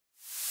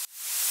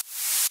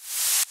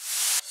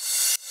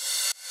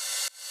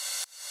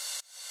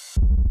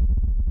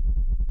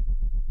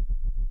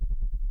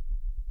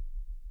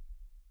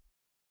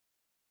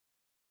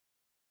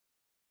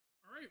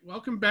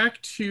Welcome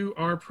back to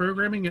our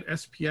programming at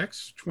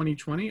SPX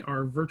 2020,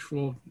 our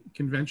virtual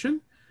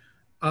convention.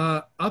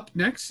 Up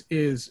next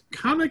is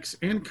Comics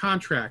and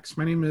Contracts.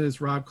 My name is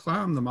Rob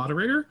Clow, I'm the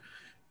moderator,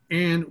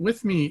 and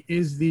with me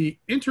is the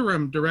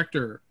Interim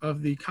Director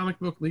of the Comic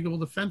Book Legal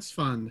Defense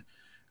Fund,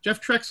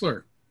 Jeff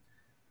Trexler.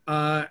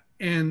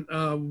 And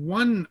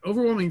one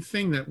overwhelming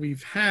thing that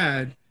we've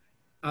had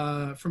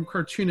from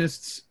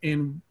cartoonists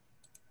in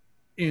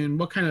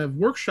what kind of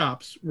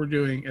workshops we're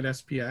doing at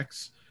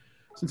SPX,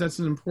 since that's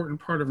an important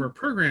part of our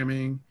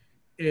programming,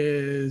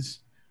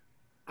 is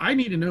I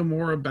need to know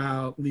more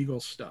about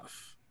legal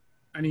stuff.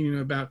 I need to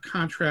know about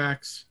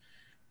contracts,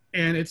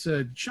 and it's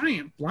a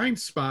giant blind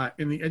spot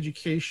in the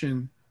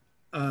education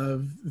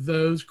of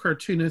those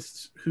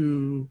cartoonists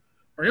who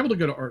are able to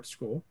go to art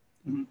school,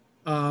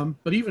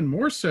 but even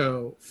more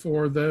so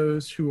for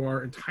those who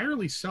are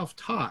entirely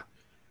self-taught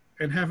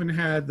and haven't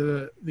had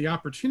the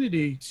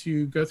opportunity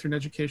to go through an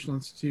educational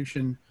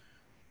institution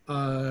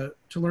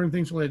to learn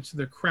things related to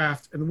their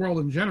craft and the world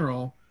in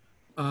general.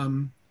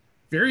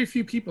 Very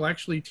few people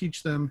actually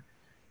teach them,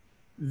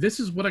 this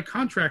is what a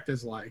contract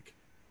is like.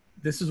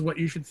 This is what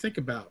you should think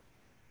about.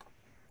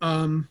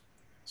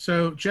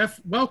 So Jeff,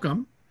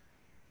 welcome.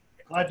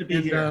 Glad to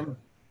be here.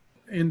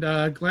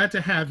 Glad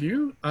to have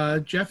you.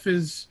 Jeff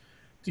is,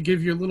 to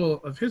give you a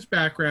little of his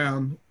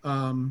background,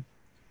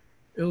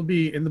 it'll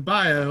be in the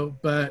bio,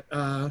 but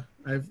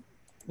I've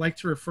like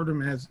to refer to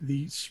him as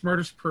the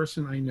smartest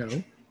person I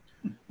know.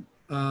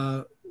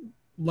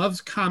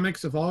 Loves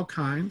comics of all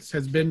kinds,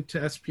 has been to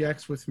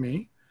SPX with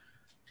me.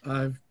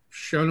 I've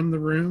shown him the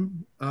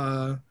room.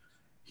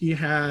 He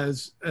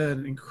has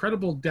an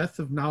incredible depth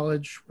of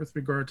knowledge with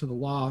regard to the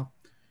law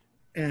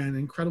and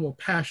incredible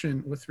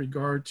passion with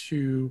regard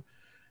to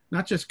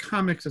not just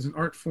comics as an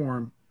art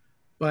form,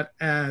 but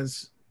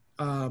as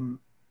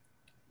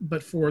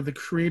but for the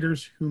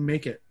creators who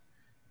make it.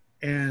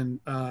 And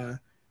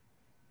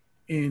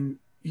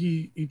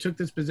he took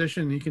this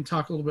position, and he can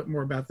talk a little bit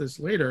more about this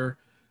later,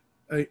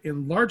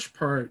 in large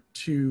part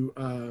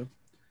to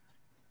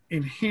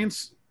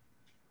enhance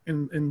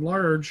and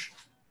enlarge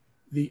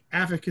the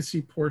advocacy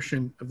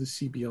portion of the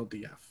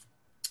CBLDF.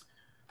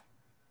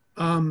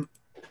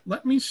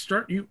 Let me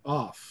start you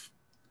off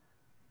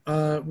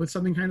with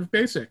something kind of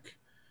basic.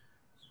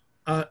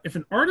 If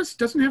an artist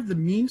doesn't have the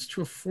means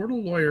to afford a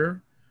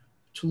lawyer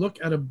to look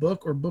at a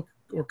book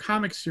or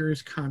comic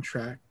series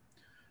contract,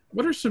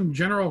 what are some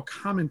general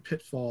common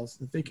pitfalls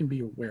that they can be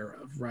aware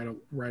of right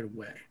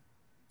away?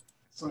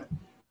 Excellent.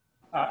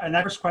 And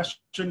that first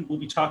question we'll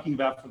be talking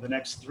about for the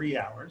next 3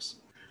 hours.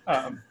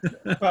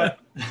 But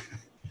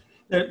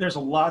there's a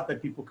lot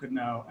that people could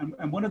know.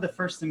 And one of the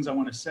first things I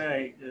want to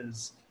say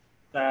is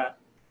that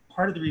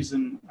part of the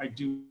reason I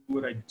do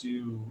what I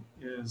do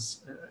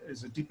is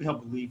a deeply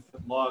held belief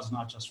that law is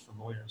not just for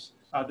lawyers.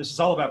 This is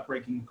all about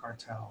breaking the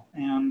cartel.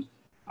 And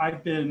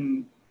I've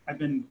been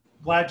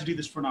glad to do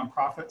this for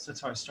nonprofits.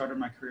 That's how I started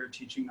my career,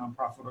 teaching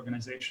nonprofit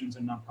organizations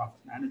and nonprofit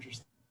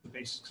managers the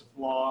basics of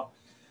law.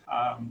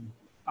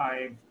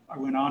 I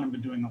went on and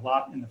been doing a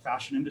lot in the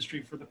fashion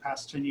industry for the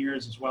past 10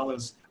 years, as well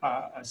as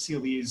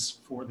CLEs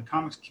for the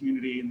comics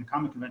community and the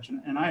comic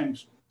convention. And I am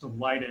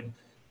delighted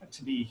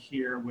to be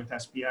here with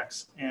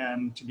SPX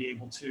and to be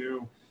able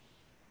to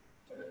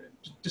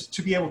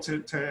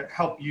to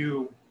help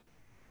you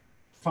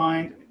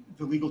find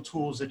the legal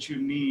tools that you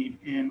need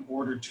in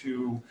order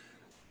to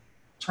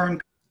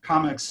turn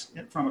comics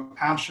from a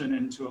passion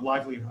into a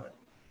livelihood.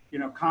 You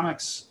know,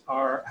 comics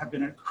have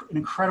been an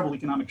incredible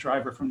economic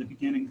driver from the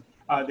beginning.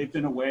 They've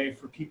been a way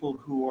for people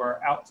who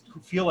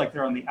feel like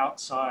they're on the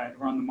outside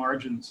or on the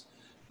margins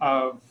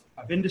of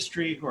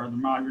industry, who are on the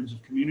margins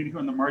of community, who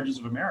are on the margins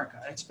of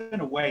America. It's been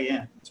a way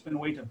in. It's been a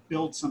way to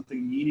build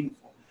something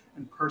meaningful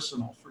and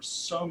personal for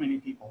so many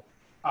people.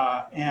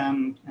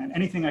 And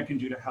anything I can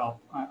do to help,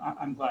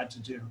 I'm glad to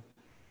do.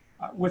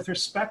 With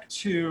respect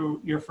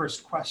to your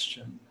first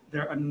question,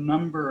 there are a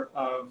number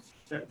of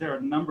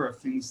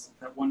things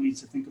that one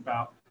needs to think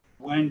about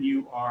when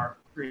you are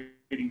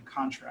creating a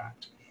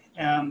contract.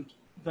 And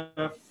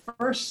the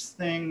first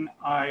thing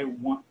I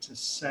want to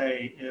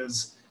say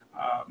is,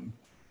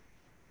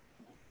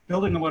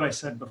 building on what I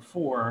said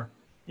before,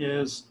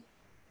 is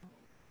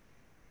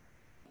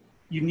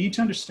you need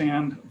to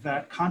understand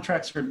that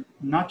contracts are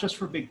not just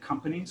for big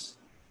companies,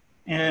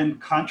 and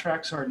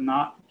contracts are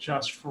not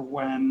just for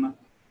when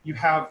you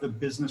have the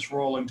business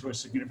rolling to a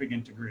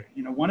significant degree.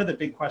 You know, one of the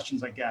big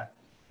questions I get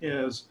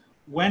is,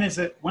 when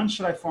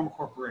should I form a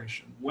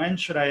corporation? When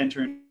should I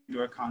enter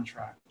into a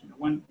contract? You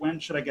know, when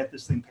should I get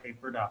this thing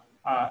papered up?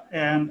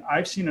 And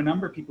I've seen a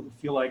number of people who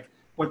feel like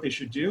what they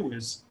should do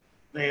is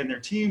they and their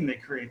team, they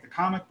create the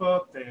comic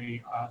book,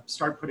 they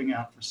start putting it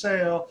out for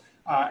sale,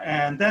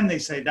 and then they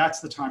say that's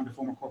the time to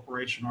form a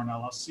corporation or an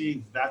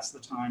LLC, that's the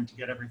time to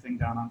get everything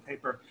down on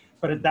paper.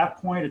 But at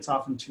that point, it's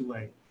often too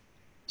late.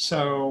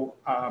 So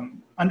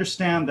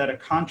understand that a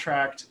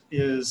contract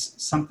is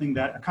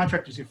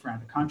your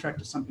friend. A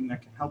contract is something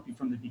that can help you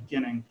from the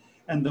beginning.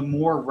 And the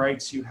more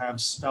rights you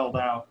have spelled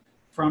out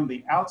from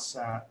the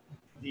outset,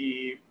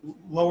 the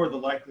lower the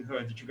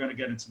likelihood that you're going to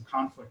get in some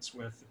conflicts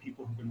with the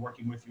people who've been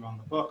working with you on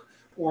the book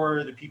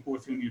or the people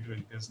with whom you're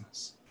doing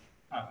business.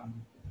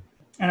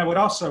 And I would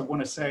also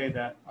want to say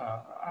that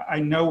I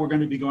know we're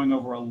going to be going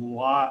over a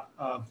lot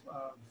of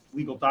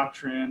legal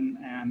doctrine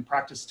and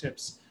practice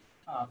tips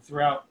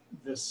throughout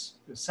this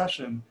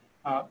session.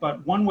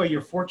 But one way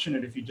you're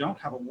fortunate if you don't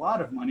have a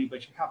lot of money,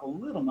 but you have a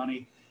little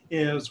money,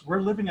 is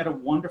we're living at a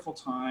wonderful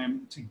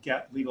time to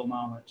get legal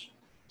knowledge.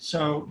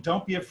 So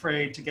don't be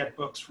afraid to get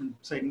books from,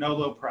 say,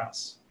 Nolo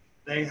Press.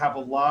 They have a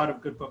lot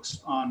of good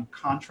books on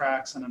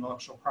contracts and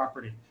intellectual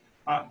property.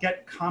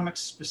 Get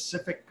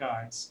comics-specific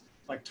guides,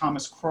 like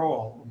Thomas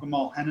Kroll or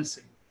Gamal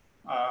Hennessy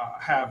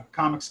have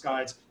comics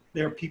guides.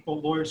 There are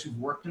people, lawyers who've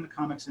worked in the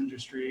comics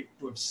industry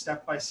who have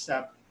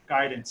step-by-step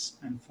guidance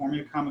in forming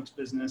a comics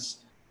business,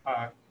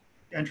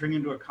 entering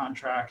into a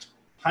contract,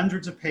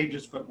 hundreds of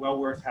pages, but well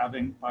worth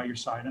having by your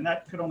side. And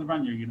that could only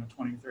run you,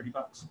 20 or 30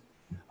 bucks.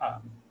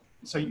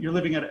 So you're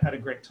living at a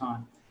great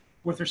time.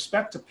 With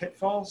respect to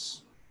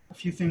pitfalls, a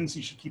few things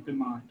you should keep in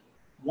mind.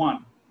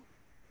 One,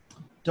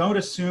 don't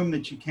assume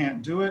that you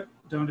can't do it.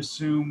 Don't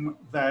assume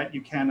that you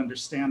can't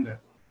understand it.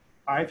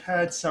 I've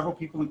had several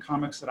people in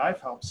comics that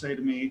I've helped say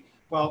to me,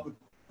 well, the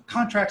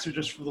contracts are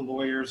just for the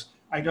lawyers.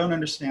 I don't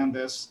understand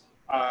this.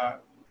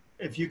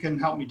 If you can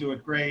help me do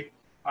it, great.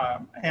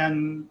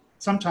 And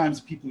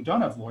sometimes people who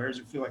don't have lawyers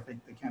or feel like they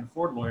can't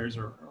afford lawyers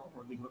or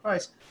legal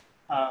advice,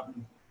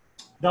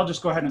 they'll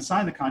just go ahead and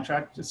sign the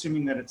contract,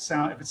 assuming that if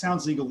it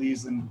sounds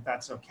legalese, then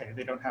that's okay.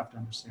 They don't have to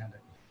understand it.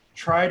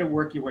 Try to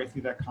work your way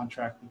through that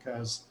contract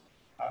because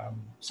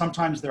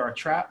sometimes there are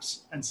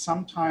traps, and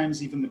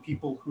sometimes even the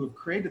people who have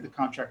created the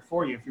contract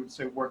for you, if you would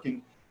say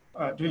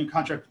doing a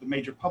contract with a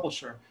major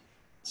publisher,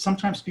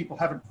 sometimes people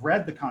haven't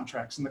read the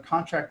contracts, and the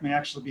contract may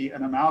actually be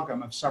an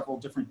amalgam of several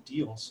different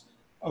deals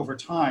over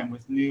time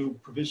with new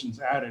provisions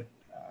added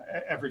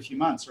every few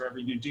months or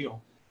every new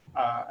deal.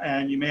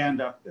 And you may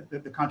end up,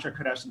 the contract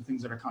could have some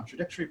things that are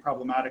contradictory,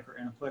 problematic, or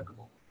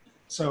inapplicable.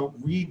 So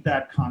read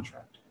that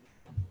contract.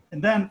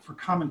 And then for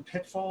common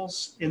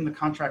pitfalls in the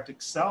contract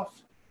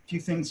itself, a few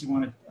things you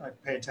want to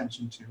pay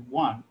attention to.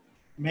 One,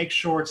 make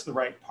sure it's the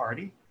right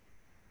party.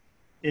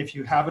 If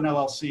you have an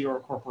LLC or a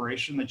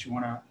corporation that you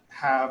want to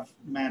have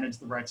manage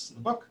the rights to the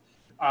book,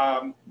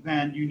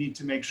 then you need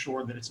to make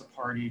sure that it's a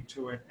party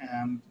to it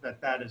and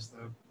that is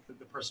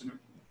the person,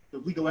 the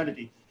legal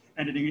entity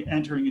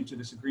entering into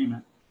this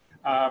agreement.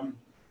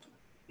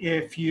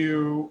 If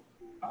you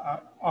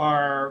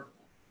are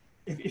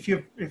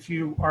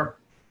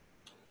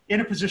in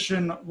a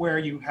position where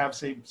you have,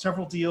 say,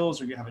 several deals,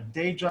 or you have a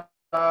day job,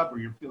 or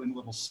you're feeling a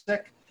little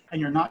sick,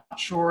 and you're not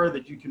sure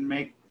that you can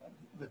make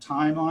the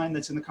timeline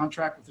that's in the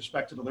contract with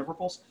respect to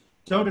deliverables,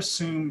 don't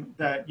assume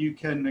that you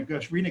can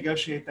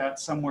renegotiate that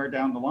somewhere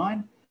down the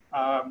line.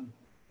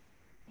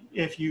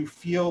 If you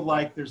feel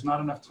like there's not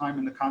enough time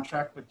in the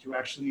contract, but you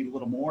actually need a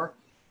little more,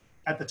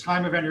 at the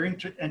time of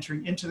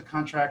entering into the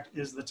contract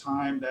is the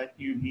time that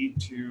you need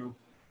to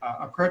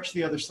approach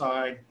the other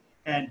side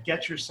and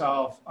get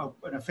yourself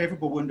in a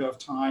favorable window of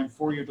time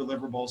for your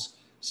deliverables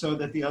so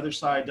that the other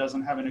side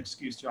doesn't have an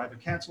excuse to either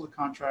cancel the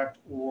contract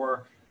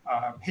or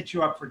hit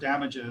you up for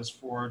damages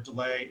for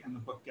delay in the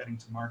book getting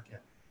to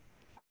market.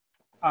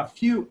 A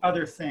few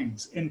other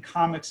things in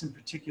comics in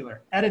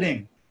particular.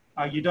 Editing.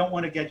 You don't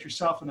want to get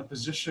yourself in a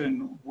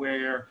position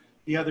where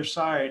the other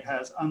side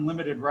has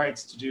unlimited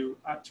rights to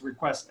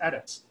request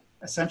edits.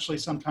 Essentially,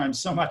 sometimes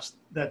so much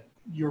that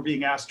you're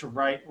being asked to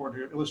write or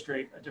to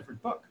illustrate a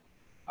different book.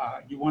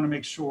 You want to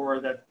make sure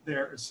that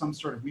there is some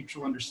sort of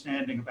mutual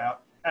understanding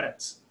about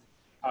edits.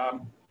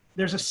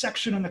 There's a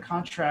section in the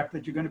contract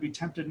that you're going to be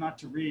tempted not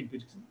to read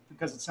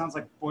because it sounds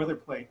like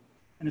boilerplate,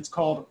 and it's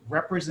called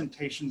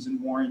representations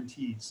and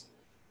warranties.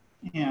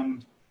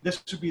 And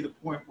this would be the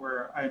point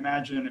where I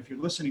imagine if you're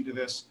listening to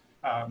this,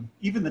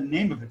 even the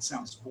name of it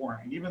sounds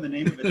boring. Even the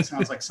name of it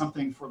sounds like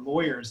something for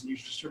lawyers, and you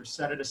should sort of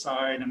set it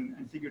aside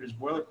and figure it as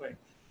boilerplate.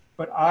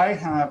 But I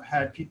have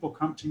had people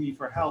come to me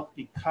for help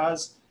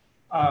because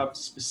of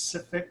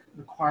specific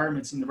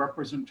requirements in the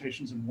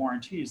representations and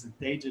warranties that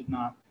they did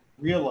not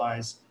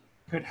realize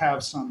could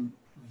have some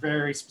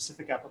very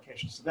specific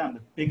applications to them. The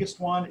biggest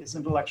one is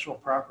intellectual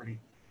property.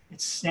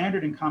 It's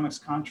standard in comics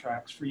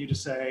contracts for you to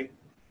say,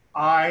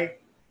 I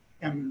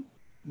am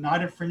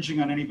not infringing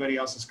on anybody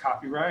else's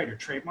copyright or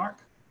trademark.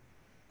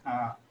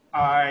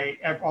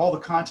 All the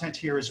content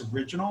here is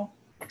original,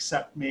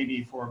 except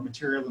maybe for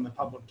material in the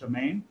public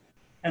domain.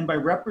 And by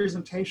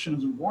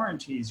representations and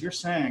warranties, you're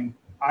saying,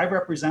 I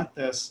represent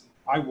this,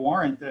 I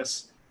warrant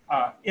this.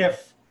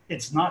 If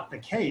it's not the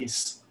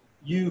case,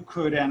 you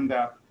could end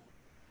up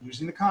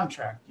losing the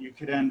contract. You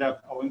could end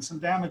up owing some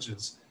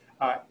damages.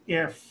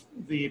 If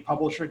the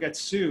publisher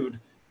gets sued,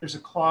 there's a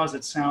clause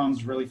that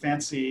sounds really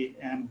fancy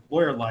and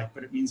lawyer-like,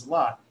 but it means a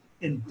lot.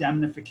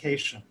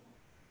 Indemnification.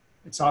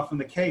 It's often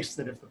the case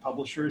that if the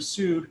publisher is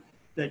sued,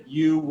 that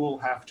you will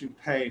have to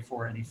pay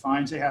for any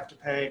fines they have to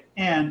pay,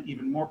 and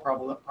even more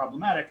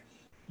problematic,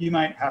 you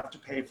might have to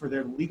pay for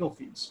their legal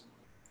fees.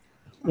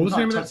 What was the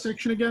name of that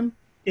section again?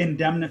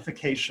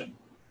 Indemnification.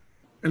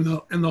 And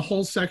the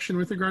whole section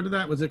with regard to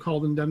that, was it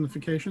called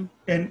indemnification?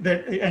 And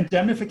the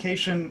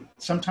indemnification,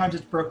 sometimes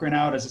it's broken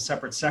out as a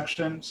separate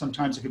section.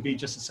 Sometimes it could be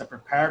just a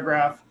separate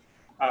paragraph.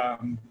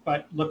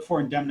 But look for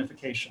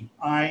indemnification.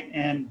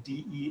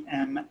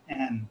 INDEMN,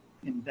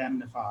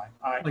 indemnify.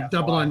 Like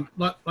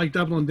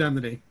double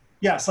indemnity.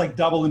 Yes, like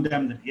double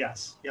indemnity.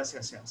 Yes, yes,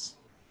 yes, yes.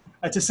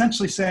 It's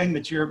essentially saying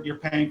that you're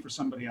paying for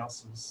somebody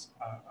else's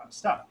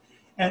stuff.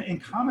 And in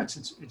comics,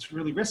 it's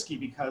really risky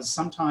because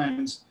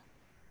sometimes,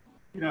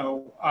 you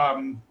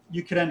know,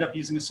 you could end up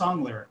using a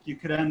song lyric. You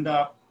could end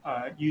up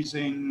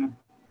using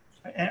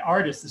an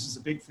artist. This is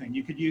a big thing.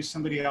 You could use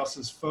somebody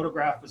else's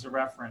photograph as a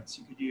reference.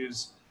 You could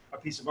use a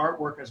piece of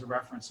artwork as a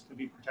reference. It could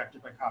be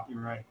protected by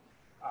copyright.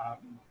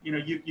 You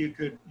know,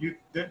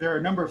 there are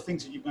a number of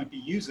things that you might be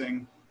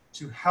using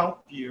to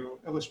help you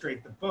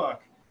illustrate the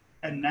book.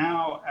 And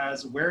now,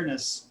 as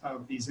awareness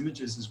of these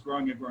images is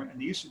growing and growing, and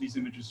the use of these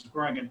images is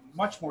growing and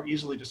much more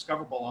easily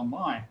discoverable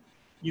online,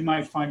 you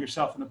might find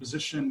yourself in a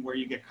position where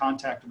you get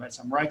contacted by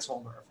some rights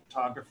holder, a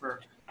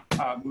photographer,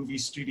 movie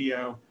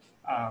studio,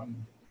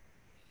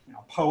 you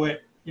know,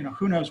 poet, you know,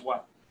 who knows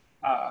what.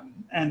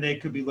 And they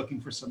could be looking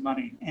for some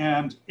money.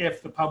 And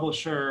if the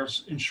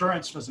publisher's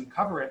insurance doesn't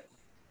cover it,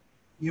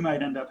 you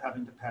might end up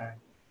having to pay.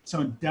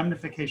 So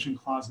indemnification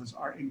clauses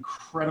are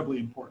incredibly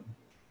important,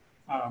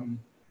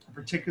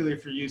 particularly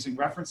if you're using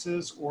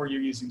references or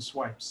you're using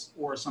swipes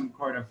or some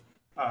kind of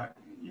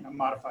you know,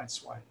 modified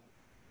swipe.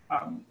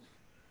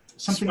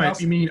 Something Swipe,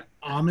 else. you mean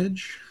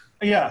homage?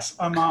 Yes,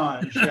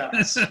 homage.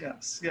 Yes,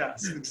 yes,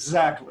 yes,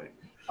 exactly.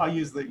 I'll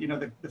use the, you know,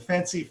 the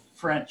fancy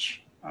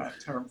French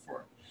term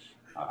for it.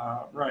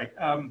 Right.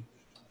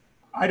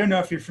 I don't know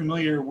if you're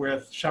familiar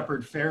with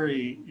Shepard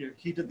Fairey.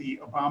 He did the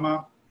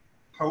Obama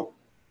Hope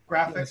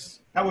graphics. Yes.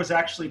 That was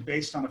actually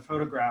based on a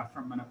photograph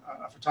from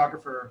a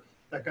photographer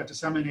that got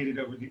disseminated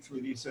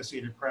through the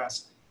Associated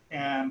Press,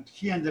 and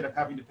he ended up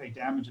having to pay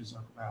damages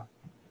over that.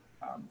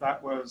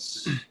 That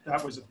was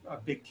a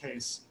big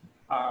case.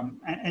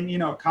 And you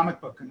know, a comic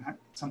book can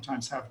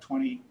sometimes have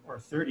 20 or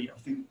 30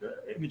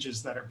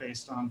 images that are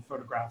based on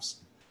photographs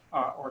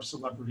or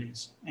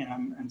celebrities,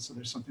 and so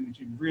there's something that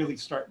you really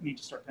need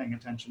to start paying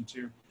attention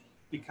to,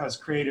 because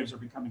creatives are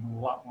becoming a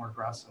lot more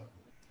aggressive.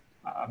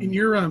 In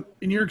your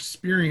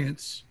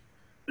experience,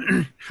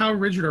 how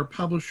rigid are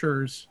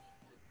publishers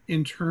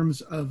in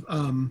terms of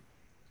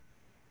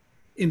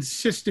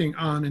insisting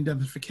on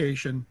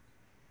indemnification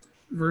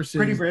versus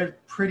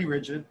pretty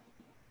rigid?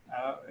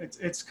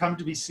 It's come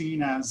to be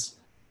seen as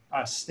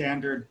a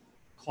standard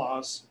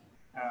clause,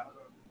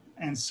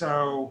 and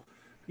so,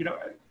 you know,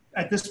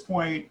 at this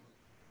point,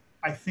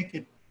 I think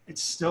it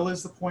still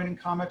is the point in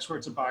comics where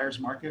it's a buyer's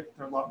market.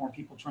 There are a lot more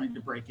people trying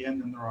to break in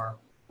than there are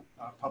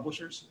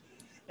publishers.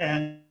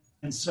 And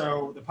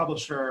so the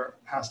publisher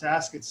has to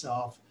ask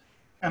itself,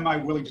 am I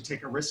willing to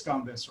take a risk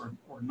on this or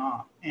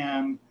not?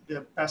 And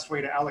the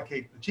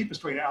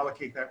cheapest way to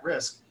allocate that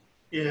risk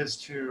is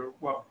to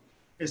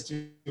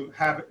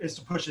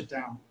push it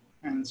down.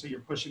 And so you're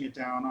pushing it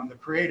down on the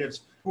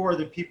creatives, who are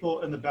the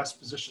people in the best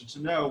position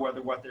to know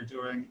whether what they're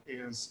doing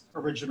is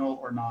original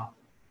or not.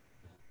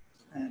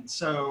 And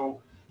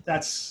so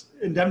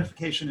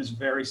indemnification is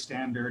very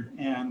standard,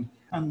 and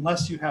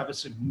unless you have a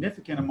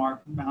significant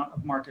amount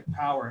of market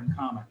power in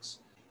comics,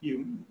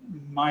 you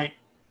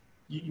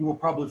will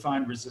probably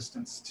find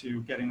resistance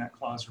to getting that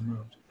clause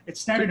removed.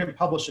 It's standard in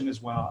publishing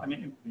as well. I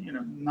mean, you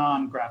know,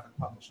 non-graphic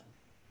publishing.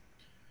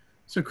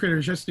 So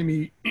creators just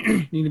need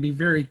to be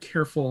very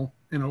careful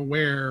and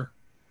aware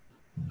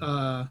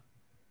of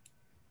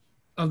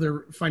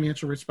their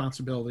financial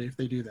responsibility if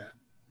they do that.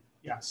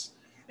 Yes,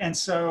 and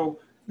so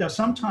now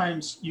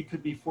sometimes you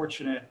could be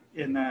fortunate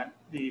in that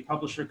the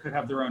publisher could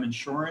have their own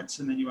insurance,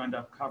 and then you end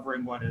up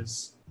covering what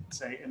is,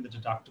 say, in the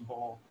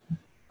deductible,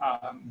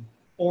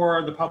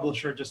 or the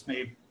publisher just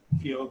may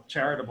feel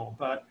charitable.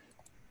 But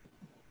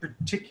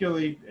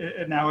particularly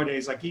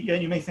nowadays, like,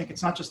 you may think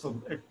it's not just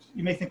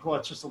you may think, well,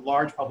 it's just the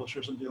large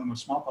publishers. I'm dealing with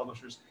small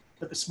publishers,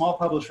 but the small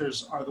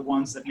publishers are the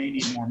ones that may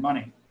need more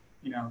money.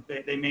 You know,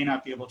 they may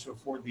not be able to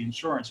afford the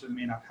insurance, or they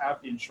may not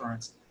have the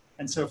insurance.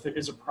 And so if there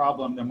is a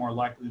problem, they're more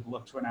likely to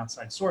look to an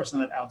outside source,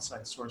 and that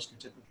outside source could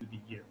typically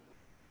be you.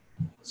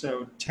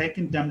 So take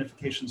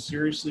indemnification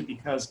seriously,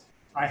 because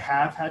I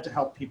have had to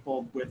help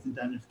people with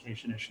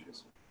indemnification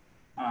issues.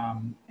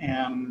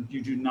 And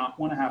you do not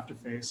want to have to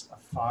face a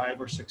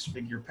 5 or 6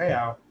 figure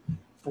payout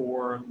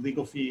for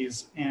legal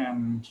fees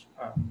and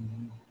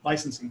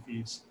licensing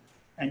fees.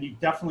 And you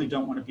definitely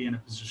don't want to be in a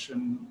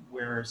position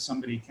where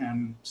somebody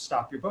can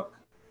stop your book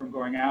from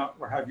going out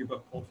or have your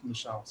book pulled from the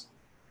shelves.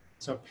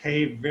 So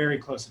pay very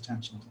close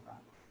attention to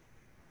that.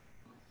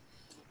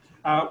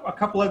 A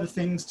couple other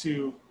things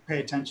to pay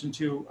attention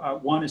to.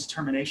 One is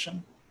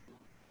termination.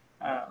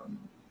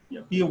 You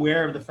know, be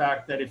aware of the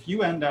fact that if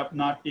you end up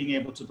not being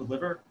able to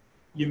deliver,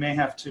 you may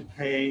have to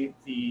pay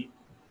the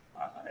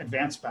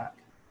advance back.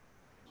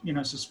 You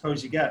know, so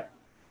suppose you get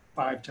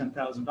 $5,000,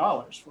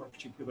 $10,000 for a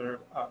particular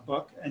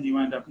book, and you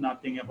end up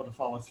not being able to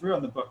follow through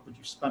on the book, but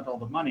you spent all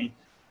the money.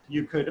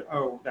 you could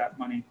owe that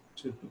money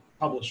to the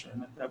publisher,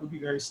 and that would be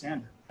very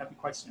standard. That'd be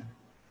quite standard.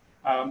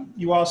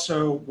 You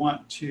also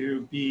want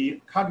to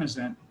be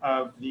cognizant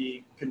of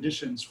the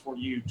conditions for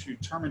you to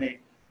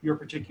terminate your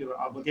particular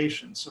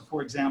obligations. So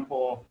for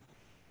example,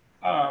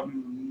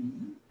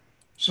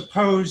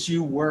 suppose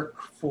you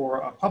work for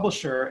a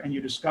publisher and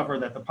you discover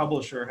that the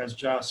publisher has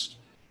just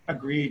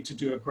agreed to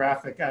do a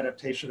graphic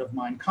adaptation of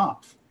Mein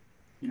Kampf,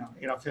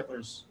 Adolf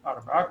Hitler's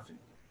autobiography.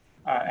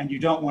 And you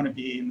don't want to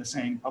be in the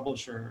same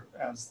publisher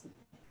as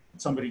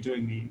somebody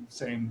doing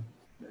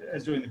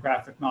the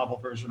graphic novel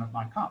version of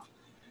Mein Kampf.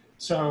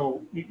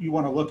 So you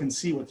want to look and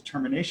see what the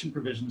termination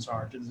provisions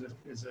are.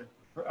 Is it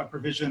a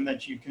provision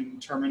that you can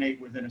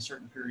terminate within a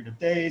certain period of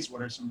days?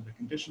 What are some of the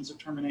conditions of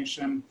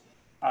termination?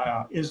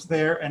 Does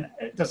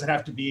it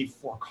have to be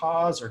for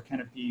cause, or can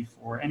it be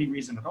for any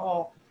reason at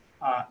all?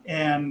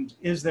 And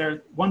is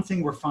there one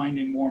thing we're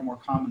finding more and more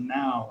common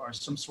now are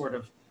some sort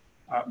of,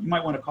 you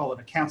might want to call it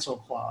a cancel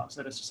clause.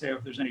 That is to say,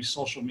 if there's any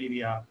social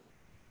media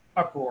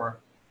uproar,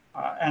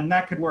 and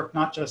that could work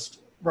not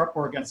just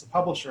uproar against the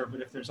publisher, but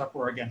if there's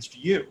uproar against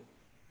you,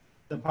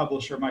 the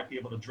publisher might be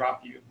able to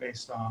drop you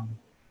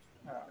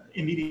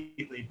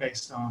immediately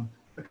based on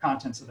the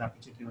contents of that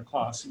particular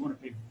clause. So you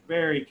want to pay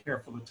very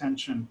careful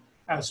attention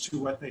as to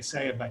what they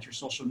say about your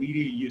social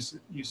media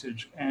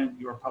usage and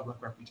your public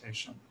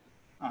reputation.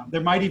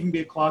 There might even be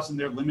a clause in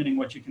there limiting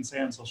what you can say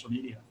on social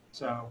media.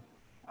 So,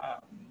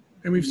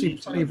 and we've seen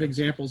plenty of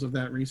examples of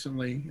that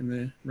recently in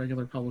the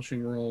regular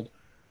publishing world,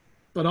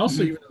 but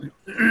also even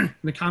in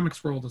the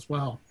comics world as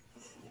well.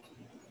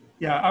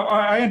 Yeah,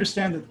 I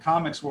understand that the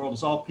comics world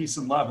is all peace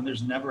and love, and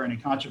there's never any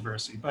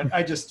controversy. But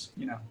I just,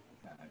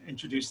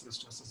 introduced this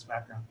just as a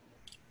background.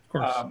 Of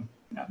course.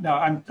 No,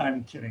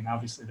 I'm kidding.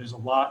 Obviously, there's a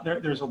lot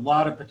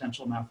of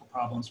potential NAFL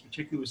problems,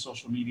 particularly with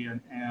social media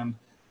and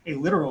a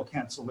literal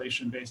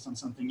cancellation based on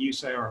something you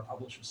say or a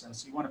publisher says.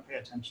 So you want to pay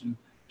attention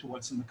to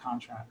what's in the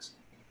contracts.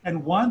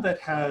 And one that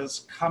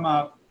has come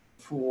up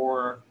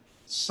for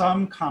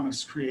some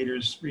comics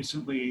creators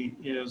recently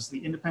is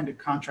the independent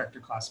contractor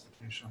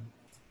classification.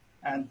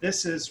 And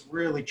this is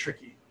really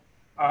tricky.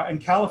 In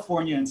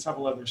California and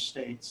several other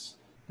states,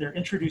 they're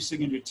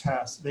introducing a new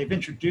test. They've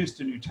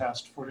introduced a new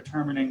test for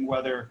determining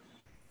whether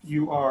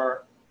you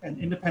are an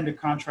independent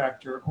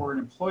contractor or an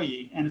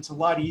employee, and it's a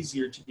lot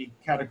easier to be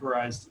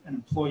categorized an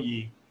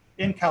employee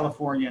in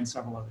California and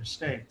several other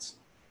states.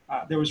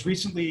 There was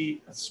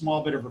recently a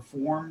small bit of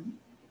reform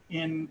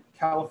in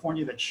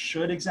California that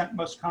should exempt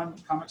most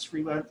comics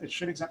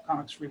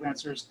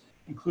freelancers,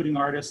 including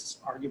artists,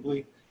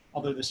 arguably,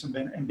 although there's some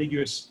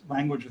ambiguous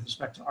language with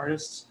respect to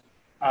artists.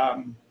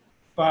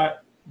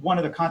 But one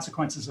of the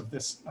consequences of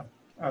this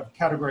of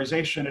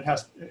categorization,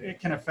 it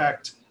can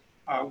affect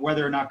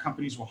whether or not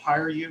companies will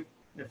hire you.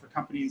 If a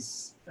company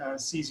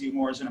sees you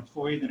more as an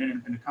employee than an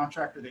independent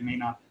contractor, they may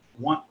not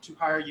want to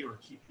hire you or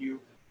keep you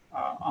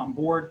on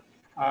board.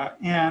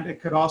 And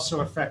it could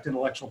also affect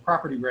intellectual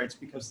property rights,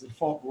 because the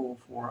default rule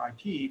for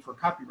IP, for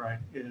copyright,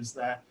 is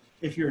that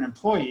if you're an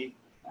employee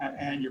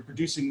and you're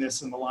producing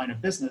this in the line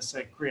of business,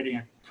 say creating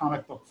a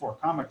comic book for a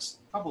comics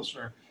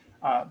publisher,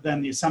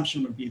 then the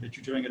assumption would be that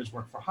you're doing it as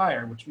work for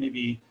hire, which may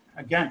be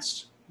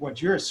against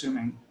what you're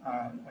assuming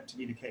to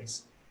be the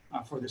case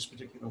for this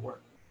particular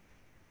work.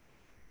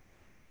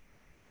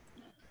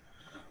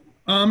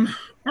 All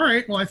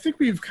right, well, I think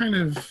we've kind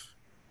of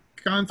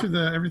gone through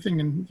everything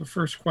in the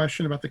first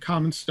question about the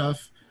common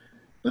stuff.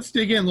 Let's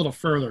dig in a little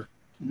further.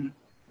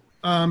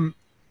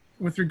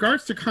 With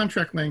regards to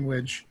contract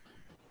language,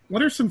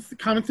 what are some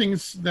common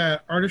things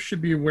that artists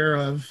should be aware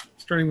of,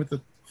 starting with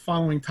the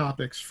following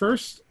topics?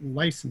 First,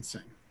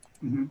 licensing.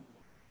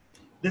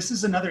 This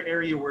is another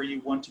area where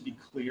you want to be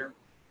clear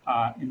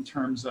in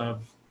terms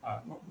of,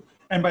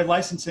 and by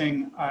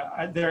licensing,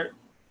 there are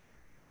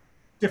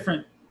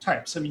different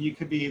types. I mean, you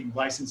could be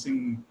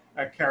licensing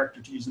a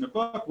character to use in a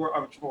book,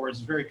 or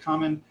is very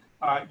common.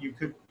 You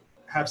could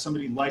have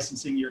somebody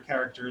licensing your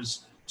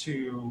characters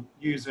to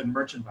use in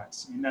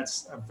merchandise. I mean,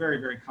 that's a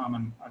very, very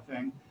common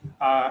thing.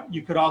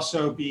 You could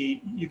also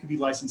be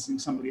licensing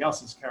somebody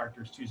else's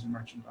characters to use in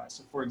merchandise.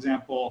 So for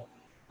example,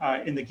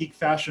 in the geek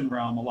fashion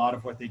realm, a lot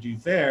of what they do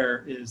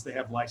there is they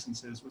have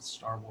licenses with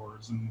Star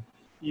Wars and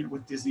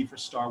with Disney for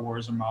Star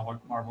Wars and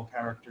Marvel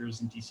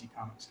characters and DC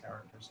Comics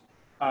characters.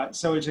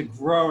 So it's a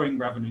growing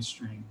revenue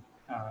stream,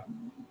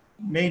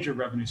 major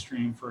revenue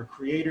stream for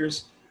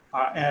creators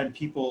and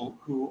people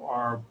who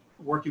are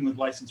working with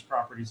licensed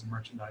properties and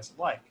merchandise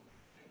alike.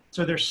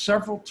 So there's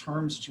several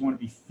terms that you want to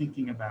be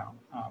thinking about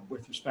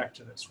with respect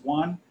to this.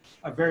 One,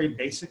 a very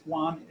basic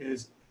one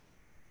is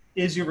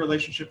your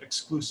relationship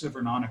exclusive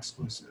or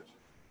non-exclusive?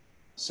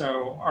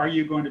 So are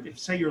you going to,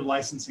 say you're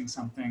licensing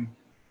something,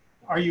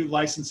 are you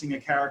licensing a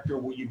character?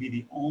 Will you be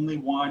the only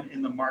one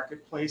in the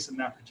marketplace in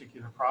that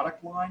particular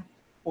product line?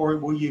 Or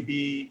will you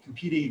be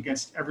competing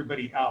against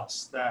everybody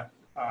else that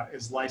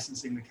is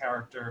licensing the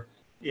character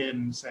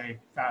in, say,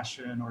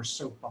 fashion or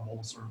soap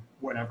bubbles or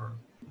whatever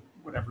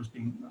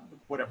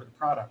the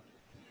product.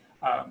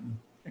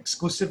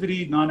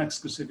 Exclusivity,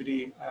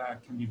 non-exclusivity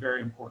can be very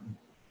important.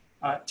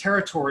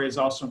 Territory is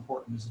also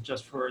important. Is it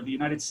just for the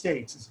United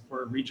States? Is it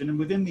for a region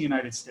within the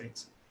United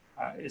States?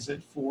 Is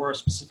it for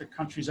specific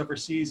countries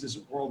overseas? Is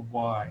it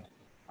worldwide?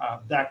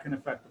 That can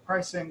affect the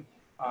pricing.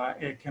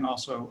 It can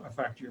also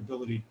affect your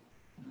ability,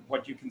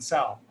 what you can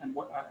sell and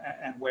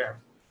where.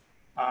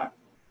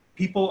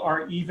 People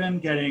are even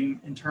getting,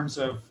 in terms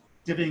of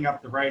divvying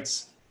up the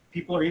rights,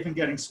 people are even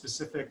getting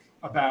specific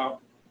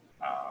about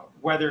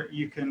whether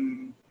you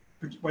can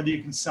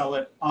sell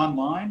it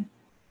online,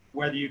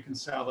 whether you can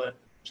sell it,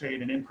 say,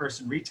 in an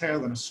in-person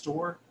retail in a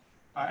store,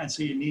 and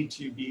so you need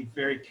to be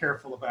very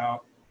careful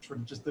about sort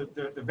of just the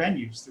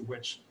venues through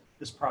which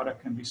this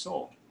product can be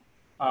sold.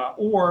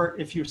 Or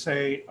if you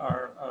say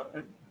are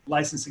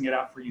licensing it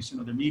out for use in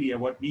other media,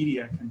 what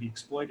media can be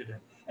exploited in.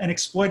 And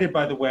exploited,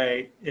 by the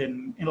way,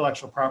 in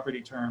intellectual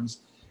property terms,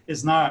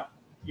 is not,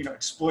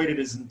 exploited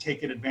isn't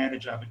taken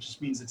advantage of. It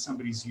just means that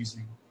somebody's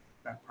using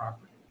that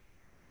property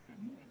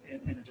in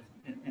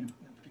a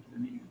particular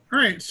medium. All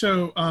right,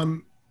 so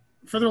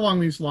further along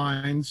these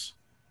lines,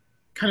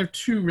 kind of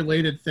two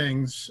related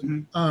things.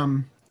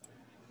 Mm-hmm.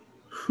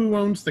 Who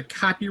owns the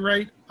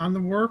copyright on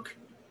the work,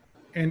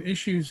 and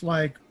issues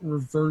like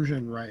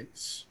reversion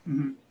rights?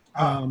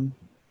 Mm-hmm.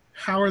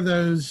 How are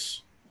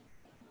those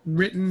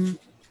written?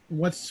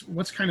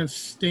 What's kind of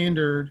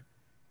standard?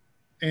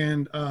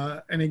 And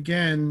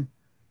again,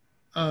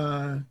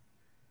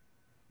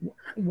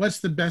 what's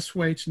the best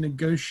way to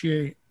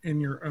negotiate in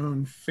your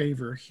own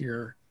favor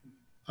here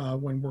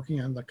when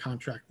working on the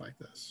contract like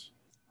this?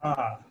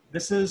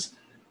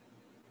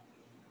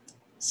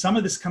 Some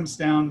of this comes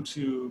down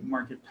to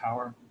market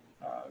power.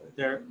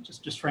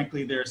 Just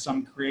frankly, there are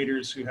some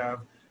creators who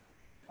have,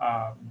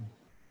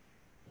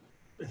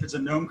 if it's a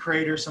known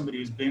creator, somebody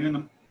who's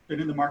been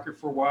in the market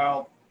for a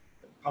while,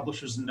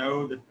 publishers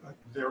know that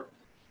they're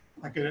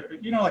like a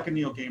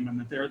Neil Gaiman,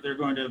 that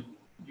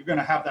you're going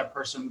to have that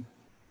person's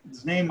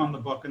name on the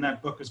book, and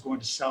that book is going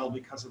to sell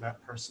because of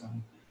that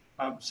person.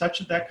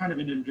 That kind of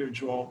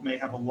individual may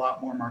have a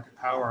lot more market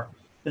power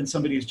than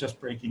somebody who's just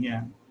breaking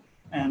in.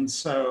 And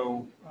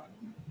so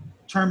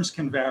terms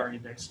can vary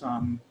based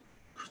on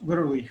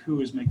literally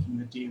who is making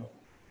the deal.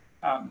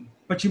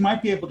 But you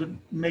might be able to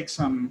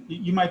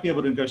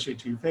negotiate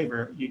to your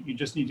favor. You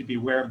just need to be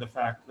aware of the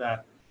fact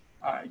that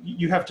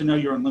you have to know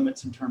your own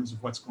limits in terms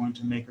of what's going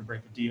to make or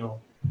break a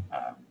deal.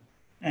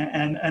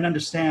 And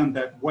understand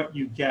that what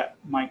you get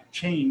might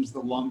change the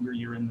longer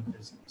you're in the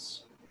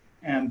business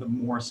and the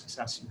more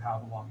success you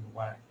have along the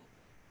way.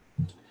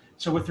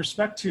 So with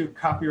respect to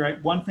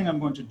copyright, one thing I'm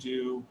going to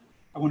do,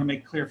 I want to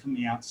make clear from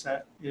the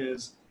outset,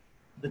 is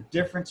the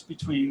difference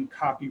between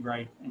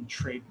copyright and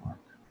trademark.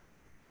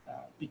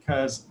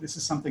 Because this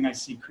is something I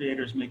see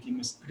creators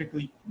making,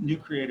 particularly new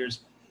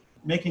creators,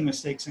 making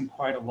mistakes in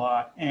quite a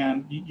lot.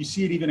 And you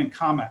see it even in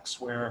comics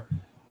where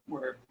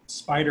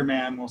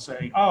Spider-Man will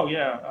say, oh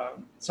yeah,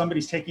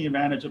 somebody's taking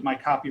advantage of my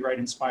copyright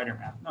in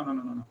Spider-Man.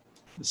 No.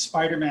 The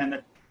Spider-Man,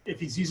 that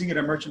if he's using it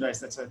in merchandise,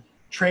 that's a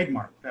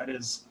trademark. That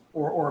is,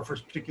 or for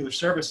particular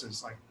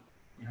services, like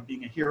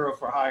being a hero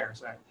for hire.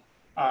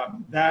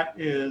 That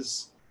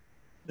is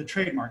the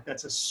trademark.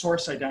 That's a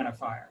source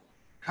identifier.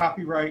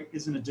 Copyright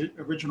is an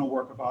original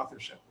work of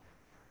authorship.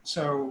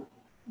 So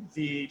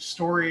the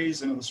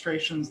stories and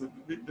illustrations,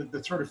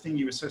 the sort of thing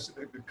you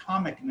associate, the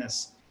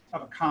comicness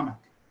of a comic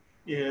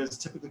is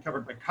typically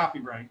covered by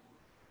copyright.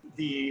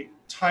 The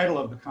title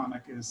of the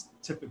comic is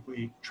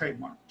typically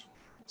trademarked.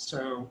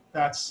 So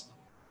that's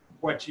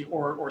what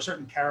or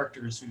certain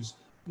characters whose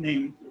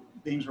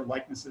names or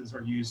likenesses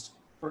are used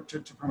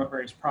to promote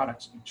various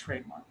products to be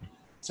trademarked.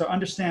 So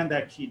understand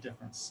that key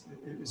difference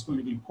is going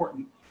to be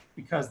important,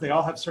 because they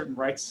all have certain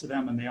rights to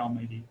them, and they all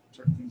may be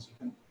certain things you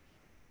can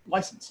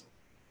license.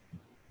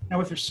 Now,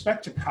 with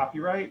respect to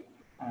copyright,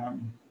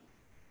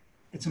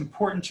 it's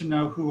important to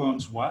know who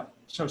owns what.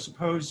 So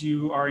suppose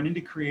you are an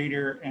indie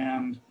creator,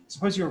 and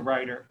suppose you're a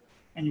writer,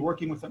 and you're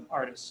working with an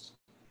artist,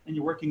 and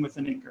you're working with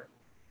an inker,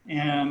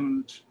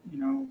 and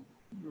you're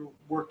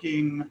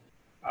working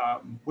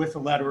with a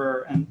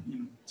letterer,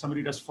 and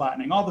somebody does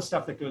flattening, all the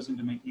stuff that goes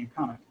into making a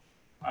comic.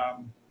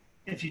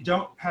 If you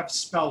don't have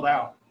spelled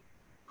out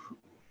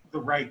the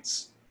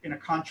rights in a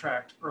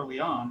contract early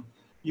on,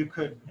 you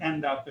could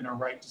end up in a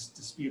rights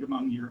dispute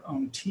among your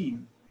own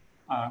team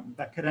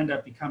that could end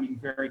up becoming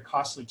very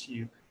costly to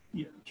you.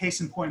 Case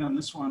in point on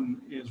this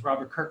one is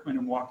Robert Kirkman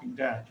in Walking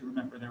Dead. You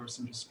remember there was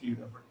some dispute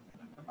over,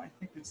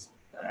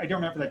 I don't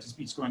remember that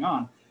dispute's going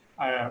on,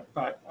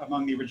 but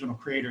among the original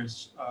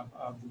creators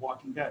of The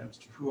Walking Dead, it was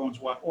who owns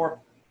what, or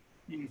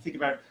you think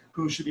about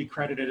who should be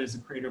credited as the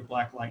creator of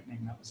Black Lightning.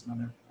 That was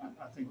another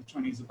thing with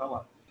Tony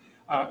Isabella.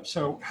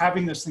 So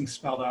having this thing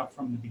spelled out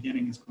from the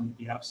beginning is going to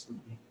be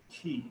absolutely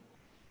key.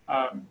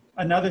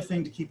 Another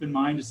thing to keep in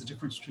mind is the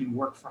difference between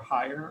work for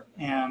hire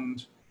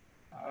and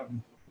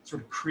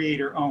sort of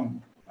creator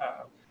owned.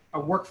 A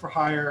work for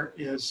hire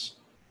is,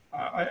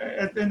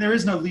 and there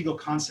is no legal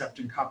concept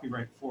in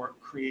copyright for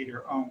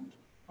creator owned,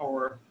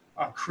 or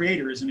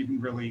creator isn't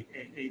even really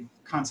a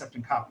concept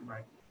in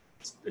copyright.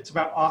 It's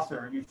about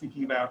author, and you're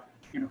thinking about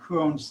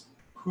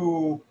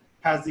who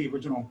has the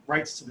original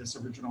rights to this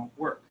original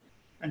work.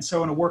 And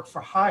so in a work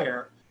for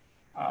hire,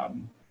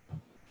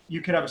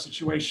 you could have a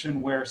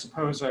situation where,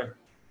 suppose a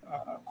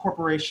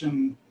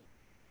corporation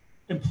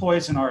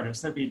employs an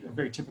artist. That'd be a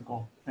very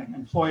typical thing.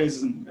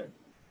 Employs an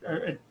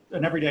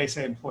everyday,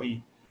 say,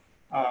 employee.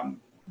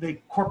 The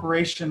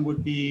corporation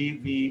would be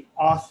the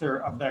author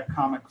of that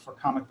comic for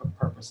comic book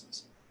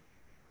purposes.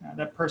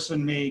 That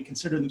person may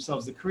consider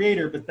themselves the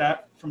creator, but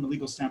that, from a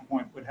legal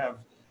standpoint, would have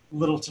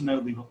little to no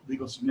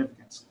legal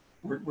significance.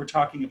 We're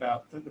talking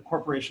about the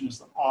corporation is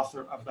the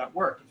author of that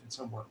work if it's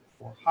a work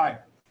for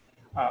hire.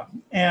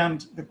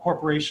 And the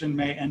corporation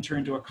may enter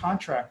into a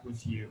contract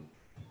with you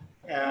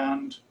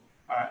and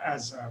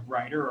as a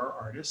writer or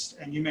artist,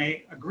 and you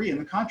may agree in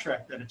the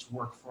contract that it's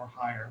work for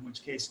hire, in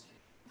which case,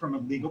 from a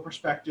legal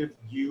perspective,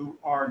 you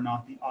are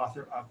not the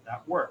author of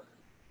that work.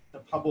 The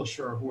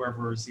publisher or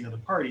whoever is the other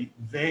party,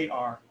 they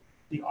are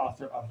the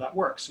author of that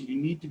work. So you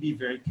need to be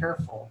very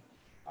careful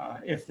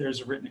if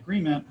there's a written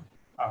agreement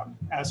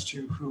as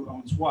to who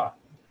owns what.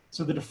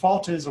 So the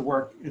default is a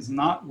work is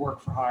not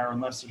work for hire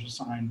unless there's a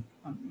signed,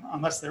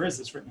 unless there is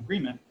this written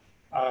agreement.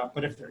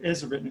 But if there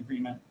is a written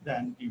agreement,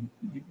 then you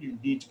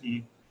need to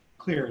be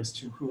clear as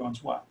to who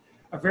owns what.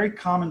 A very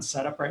common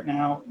setup right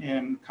now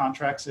in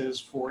contracts is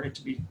for it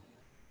to be,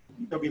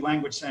 there'll be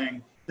language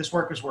saying this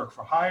work is work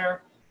for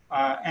hire.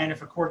 And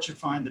if a court should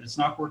find that it's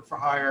not work for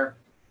hire,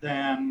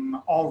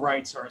 then all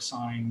rights are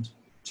assigned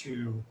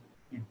to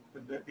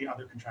the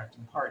other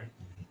contracting party.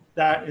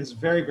 That is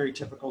very, very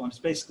typical, and it's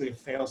basically a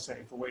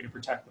fail-safe, a way to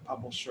protect the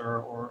publisher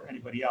or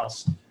anybody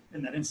else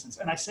in that instance.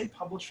 And I say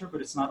publisher,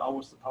 but it's not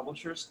always the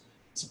publishers.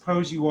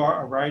 Suppose you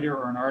are a writer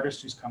or an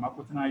artist who's come up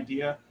with an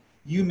idea.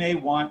 You may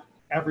want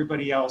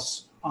everybody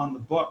else on the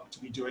book to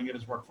be doing it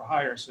as work for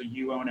hire, so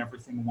you own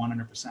everything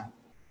 100%.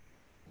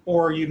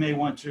 Or you may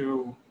want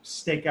to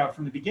stake out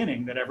from the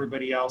beginning that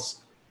everybody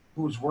else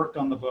who's worked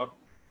on the book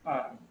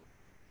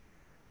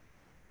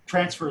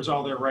transfers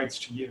all their rights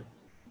to you,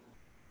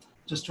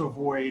 just to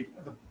avoid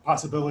the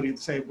possibility,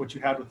 say, what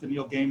you had with the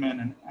Neil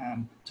Gaiman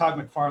and Todd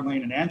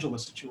McFarlane and Angela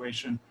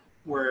situation,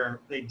 where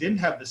they didn't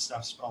have this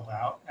stuff spelled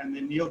out, and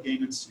then Neil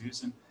Gaiman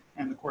sues,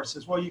 and the court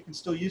says, well, you can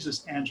still use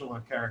this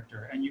Angela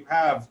character, and you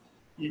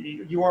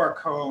are a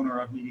co-owner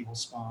of Medieval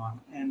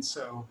Spawn, and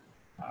so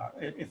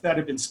if that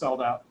had been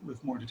spelled out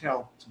with more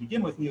detail to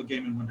begin with, Neil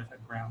Gaiman wouldn't have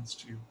had grounds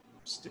to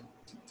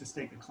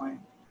stake a claim.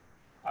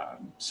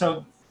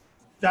 So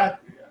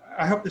that,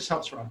 I hope this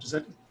helps, Rob. Does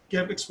that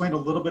explain a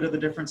little bit of the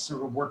difference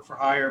of a work for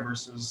hire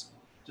versus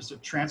just a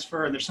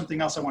transfer? And there's something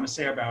else I want to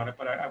say about it,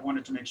 but I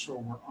wanted to make sure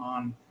we're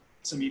on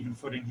some even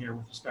footing here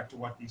with respect to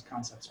what these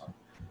concepts are.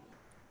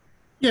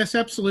 Yes,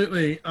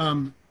 absolutely.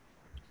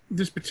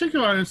 This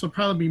particular audience will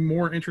probably be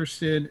more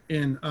interested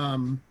in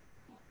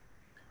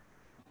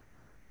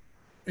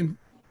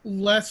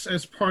less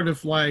as part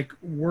of like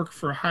work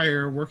for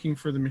hire, working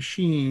for the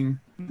machine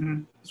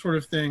sort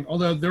of thing.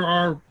 Although there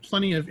are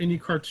plenty of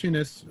indie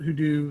cartoonists who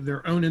do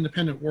their own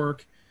independent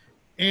work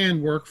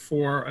and work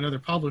for another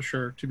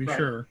publisher, to be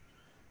sure.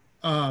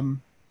 But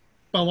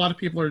a lot of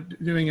people are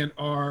doing it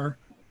are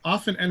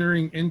often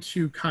entering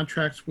into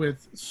contracts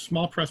with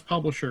small press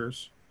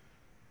publishers.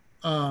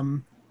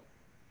 Actually,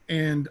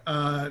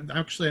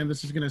 and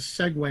this is going to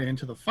segue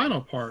into the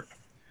final part.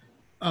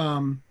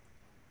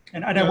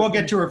 And I will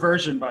get to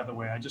reversion, by the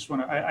way. I just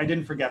want to, I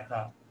didn't forget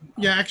that.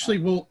 Yeah, actually,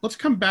 well, let's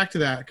come back to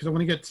that because I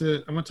want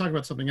to talk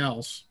about something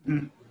else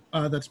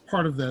that's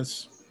part of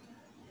this.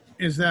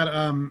 Is that,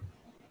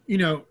 you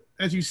know,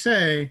 as you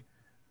say,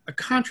 a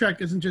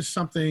contract isn't just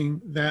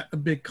something that a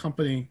big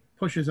company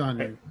pushes on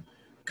you.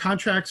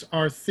 Contracts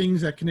are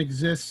things that can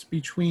exist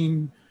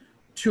between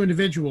two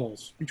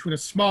individuals, between a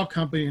small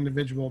company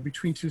individual,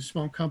 between two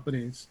small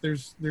companies.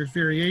 There's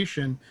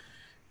variation,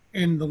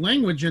 and the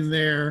language in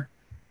there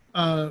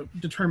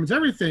determines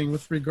everything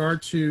with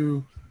regard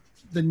to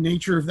the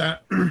nature of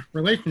that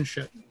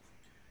relationship.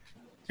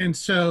 And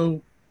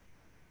so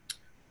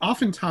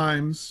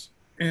oftentimes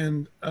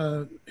and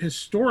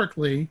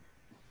historically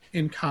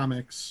in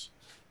comics,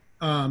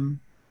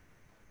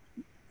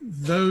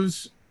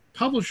 those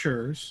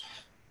publishers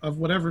of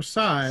whatever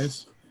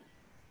size,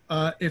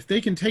 if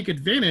they can take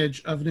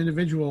advantage of an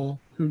individual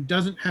who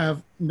doesn't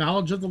have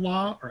knowledge of the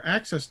law or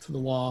access to the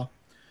law,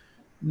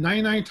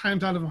 99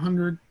 times out of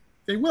 100,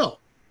 they will.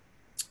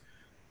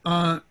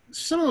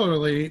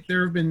 Similarly,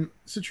 there have been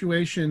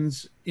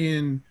situations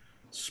in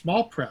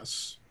small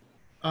press,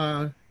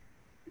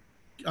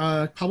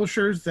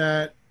 publishers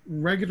that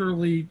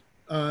regularly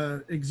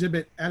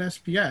exhibit at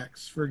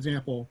SPX, for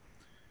example,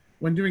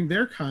 when doing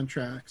their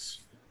contracts,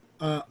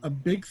 a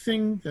big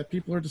thing that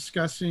people are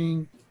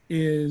discussing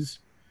is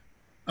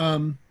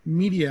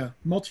multimedia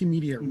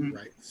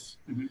rights.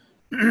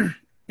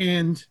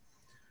 And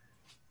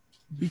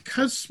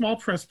because small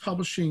press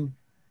publishing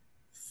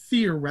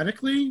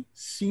theoretically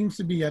seems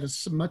to be at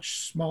a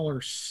much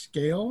smaller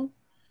scale,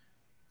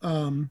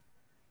 and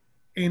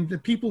the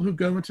people who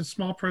go into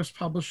small press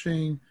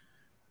publishing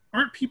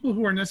aren't people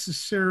who are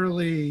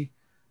necessarily,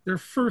 their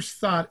first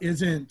thought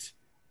isn't,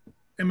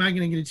 am I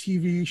going to get a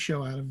TV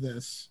show out of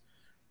this?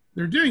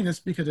 They're doing this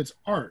because it's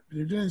art.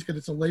 They're doing this because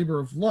it's a labor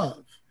of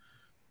love.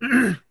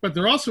 But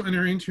they're also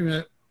entering into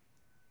it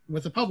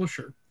with a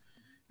publisher.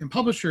 And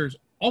publishers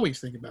always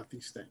think about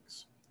these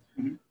things.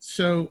 Mhm.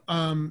 So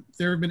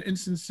there have been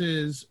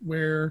instances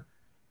where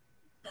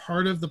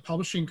part of the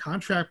publishing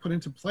contract put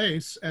into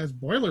place as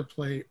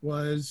boilerplate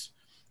was,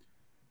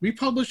 we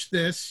publish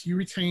this, you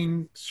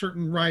retain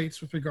certain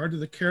rights with regard to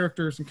the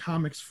characters and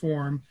comics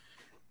form,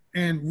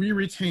 and we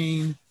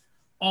retain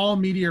all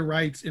media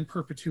rights in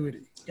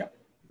perpetuity. Yep.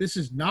 This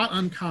is not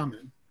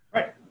uncommon.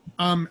 Right.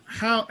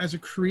 How, as a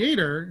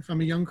creator, if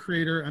I'm a young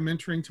creator, I'm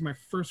entering to my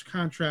first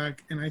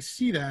contract and I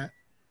see that,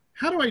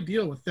 how do I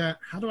deal with that?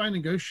 How do I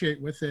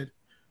negotiate with it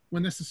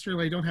when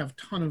necessarily I don't have a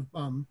ton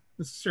of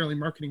necessarily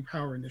marketing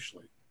power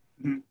initially?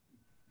 Mm-hmm.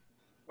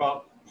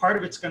 Well, part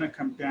of it's going to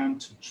come down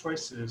to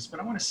choices, but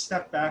I want to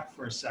step back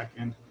for a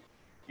second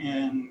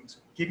and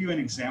give you an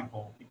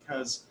example,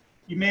 because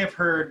you may have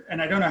heard,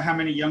 and I don't know how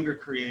many younger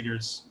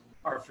creators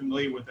are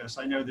familiar with this.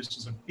 I know this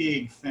is a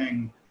big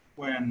thing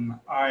when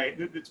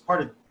it's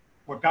part of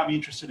what got me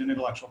interested in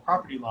intellectual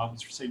property law,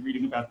 was, say,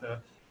 reading about the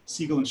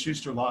Siegel and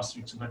Schuster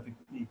lawsuits about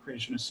the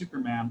creation of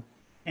Superman.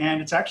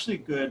 And it's actually a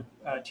good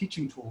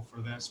teaching tool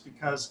for this,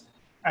 because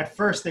at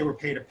first they were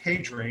paid a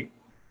page rate,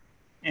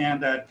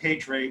 and that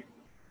page rate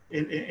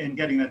in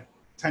getting that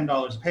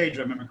 $10 a page, if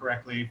I remember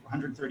correctly,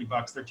 130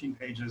 bucks, 13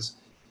 pages,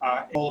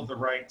 all of the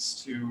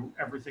rights to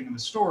everything in the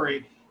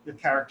story, the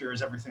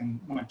characters, everything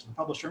went to the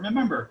publisher. And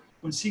remember,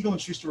 when Siegel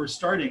and Schuster were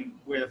starting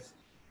with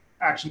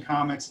Action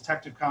Comics,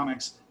 Detective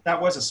Comics, that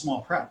was a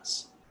small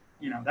press.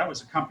 You know, that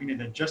was a company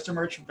that just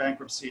emerged from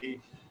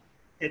bankruptcy.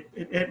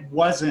 It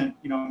wasn't,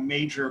 you know, a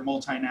major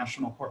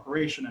multinational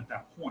corporation at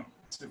that point.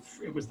 So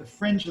it was the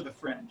fringe of the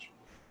fringe.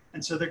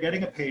 And so they're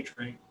getting a page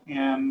rate,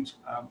 and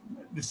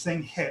this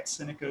thing hits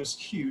and it goes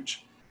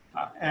huge.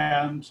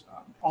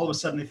 All of a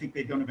sudden they think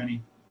they don't have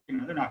any, you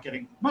know, they're not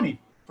getting money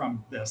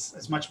from this,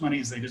 as much money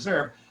as they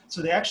deserve.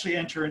 So they actually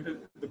enter into,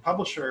 the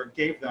publisher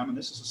gave them, and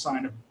this is a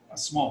sign of a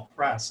small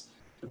press,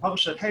 the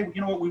publisher said, hey,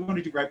 you know what, we want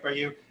to do right by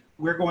you.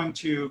 We're going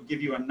to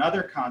give you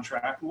another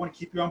contract. We want to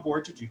keep you on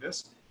board to do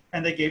this.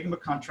 And they gave them a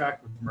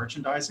contract with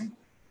merchandising.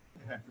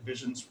 They had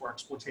provisions for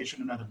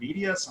exploitation in other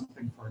media,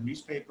 something for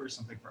newspapers,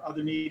 something for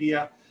other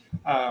media.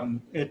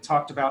 It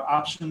talked about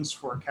options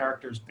for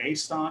characters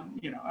based on,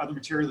 you know, other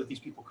material that these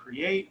people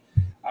create.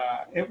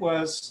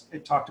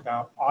 It talked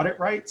about audit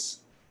rights,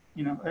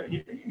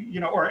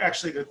 or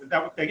actually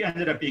that they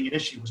ended up being an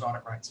issue, was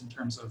audit rights in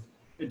terms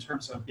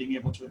of being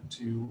able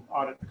to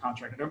audit the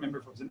contract. I don't remember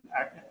if it was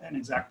an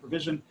exact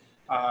provision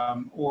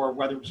or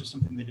whether it was just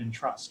something they didn't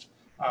trust.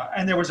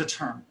 And there was a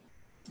term,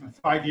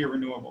 a 5-year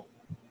renewable.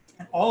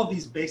 And all of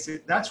these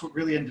basic, that's what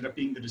really ended up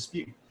being the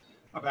dispute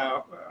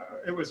about.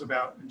 It was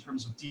about, in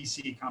terms of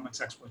DC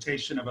Comics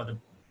exploitation of other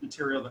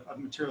material that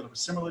was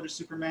similar to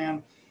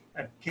Superman.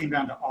 It came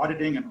down to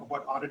auditing and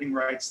what auditing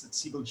rights that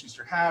Siegel and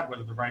Schuster had,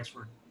 whether the books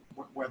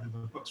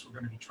were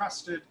going to be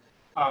trusted,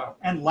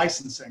 and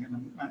licensing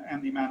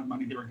and the amount of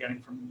money they were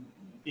getting from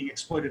being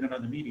exploited in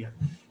other media.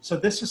 So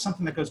this is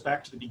something that goes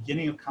back to the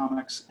beginning of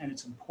comics, and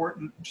it's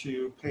important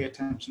to pay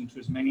attention to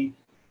as many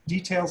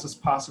details as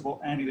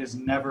possible, and it is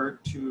never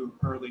too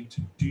early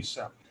to do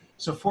so.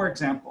 So for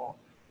example,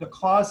 the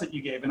clause that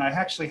you gave, and I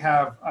actually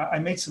have, I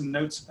made some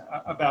notes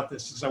about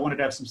this because I wanted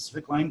to have some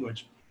specific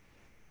language.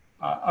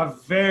 A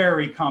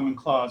very common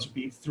clause would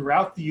be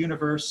throughout the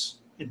universe,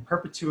 in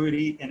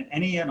perpetuity, in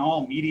any and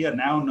all media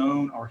now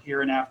known or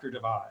hereinafter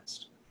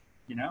devised,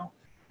 you know?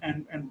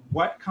 And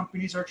what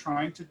companies are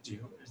trying to do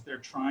is they're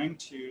trying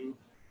to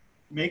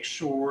make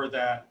sure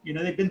that, you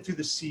know, they've been through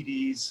the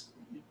CDs,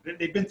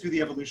 they've been through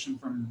the evolution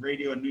from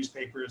radio and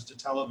newspapers to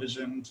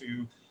television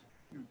to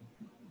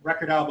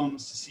record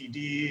albums to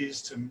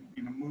CDs to,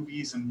 you know,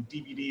 movies and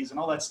DVDs and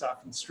all that stuff,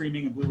 and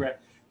streaming and Blu-ray.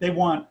 They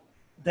want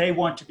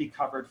to be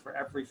covered for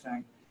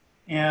everything.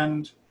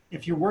 And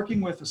if you're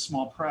working with a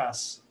small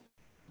press,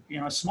 you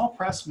know, a small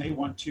press may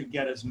want to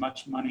get as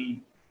much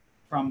money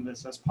from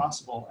this as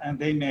possible, and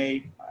they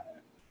may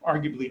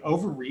arguably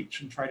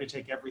overreach and try to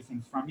take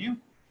everything from you,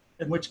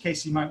 in which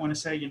case you might want to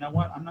say, you know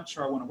what, I'm not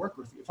sure I want to work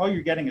with you. If all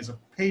you're getting is a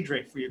page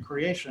rate for your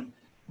creation,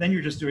 then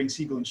you're just doing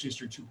Siegel and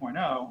Schuster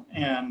 2.0,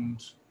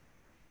 and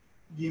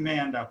you may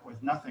end up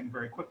with nothing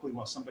very quickly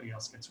while somebody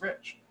else gets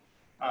rich.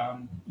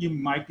 You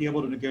might be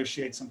able to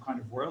negotiate some kind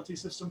of royalty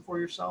system for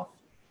yourself.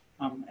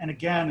 And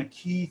again, a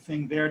key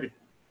thing there,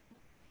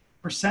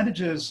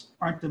 percentages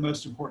aren't the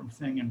most important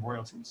thing in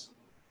royalties.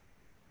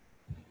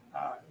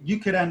 You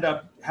could end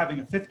up having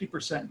a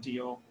 50%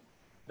 deal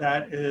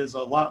that is a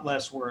lot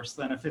less worse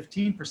than a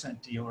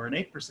 15% deal or an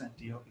 8%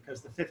 deal,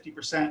 because the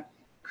 50%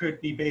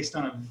 could be based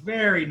on a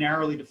very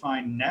narrowly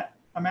defined net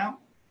amount.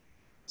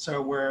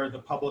 So where the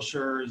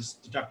publisher is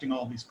deducting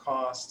all these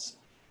costs,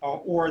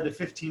 or the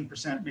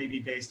 15% may be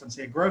based on,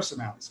 say, a gross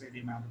amount, say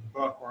the amount of a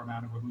book or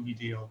amount of a movie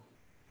deal,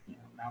 you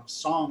know, amount of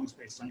songs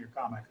based on your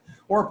comic,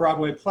 or a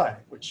Broadway play,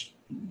 which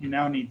you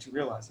now need to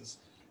realize is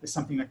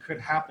something that could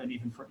happen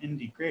even for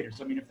indie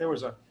creators. I mean, if there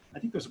was I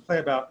think there was a play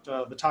about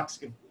the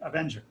Toxic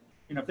Avenger.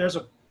 You know, if there's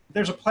a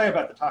there's a play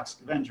about the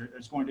Toxic Avenger.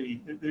 There's going to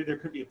be, there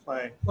could be a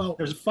play. Well,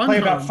 there's a Fun play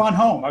Home. about Fun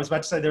Home. I was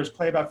about to say there's a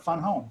play about Fun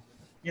Home.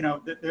 You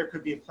know, there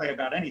could be a play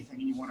about anything,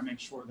 and you want to make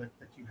sure that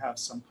you have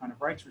some kind of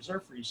rights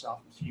reserved for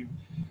yourself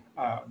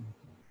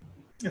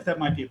if that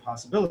might be a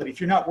possibility. If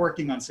you're not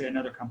working on, say,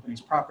 another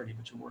company's property,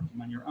 but you're working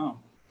on your own.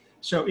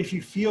 So if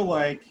you feel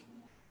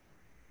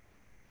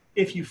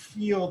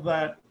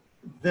that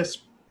this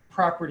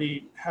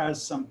property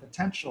has some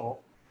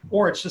potential,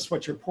 or it's just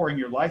what you're pouring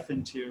your life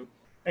into,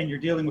 and you're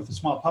dealing with a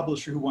small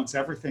publisher who wants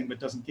everything but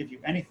doesn't give you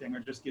anything, or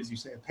just gives you,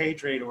 say, a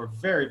page rate or a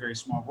very, very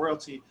small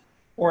royalty,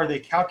 or they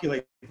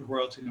calculate the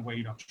royalty in a way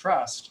you don't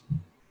trust,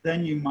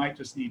 then you might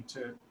just need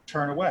to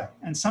turn away.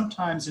 And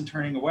sometimes in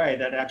turning away,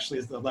 that actually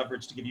is the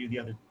leverage to give you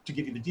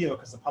the deal,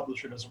 because the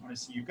publisher doesn't want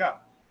to see you go.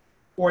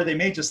 Or they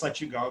may just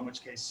let you go, in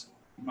which case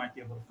you might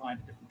be able to find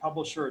a different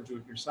publisher or do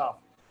it yourself.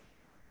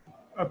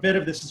 A bit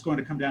of this is going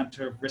to come down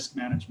to risk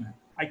management.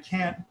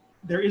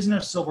 There is no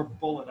silver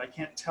bullet. I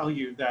can't tell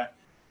you that,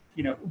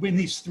 you know, in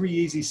these 3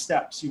 easy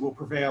steps, you will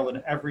prevail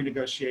in every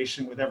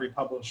negotiation with every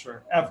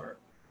publisher ever.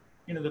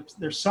 You know,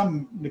 there's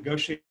some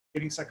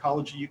negotiating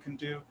psychology you can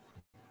do,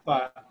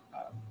 but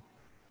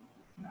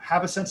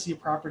have a sense of your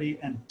property,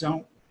 and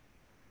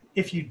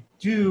if you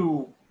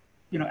do,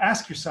 you know,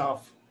 ask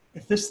yourself,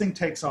 if this thing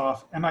takes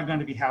off, am I going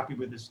to be happy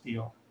with this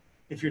deal?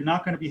 If you're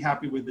not going to be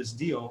happy with this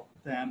deal,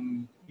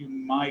 then you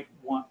might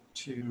want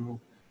to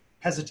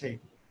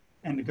hesitate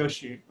and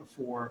negotiate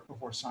before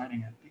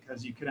signing it,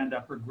 because you could end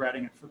up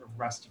regretting it for the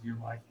rest of your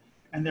life.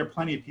 And there are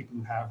plenty of people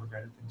who have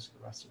regretted things for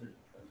the rest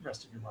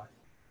of your life.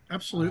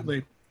 Absolutely.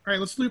 All right,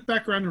 let's loop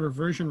back around to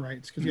reversion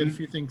rights, because you had a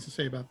few things to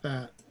say about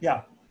that.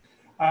 Yeah.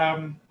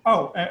 And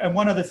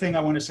one other thing I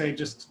want to say,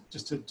 just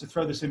to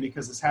throw this in,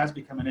 because this has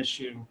become an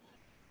issue.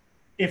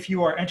 If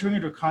you are entering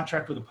into a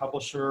contract with a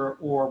publisher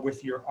or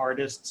with your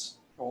artists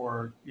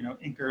or, you know,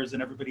 inkers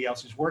and everybody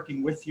else who's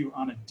working with you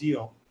on a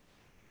deal,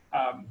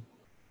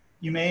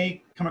 you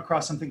may come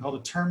across something called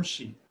a term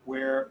sheet,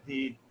 where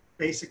the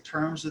basic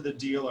terms of the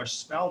deal are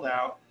spelled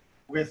out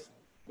with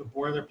the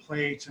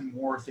boilerplate and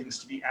more things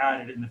to be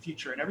added in the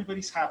future. And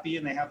everybody's happy,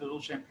 and they have their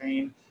little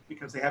champagne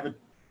because they have a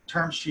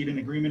term sheet, an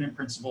agreement in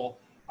principle,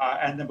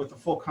 and then with the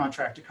full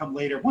contract to come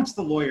later once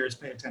the lawyers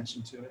pay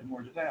attention to it in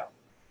more detail.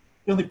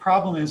 The only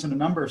problem is, in a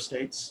number of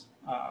states,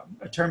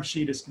 a term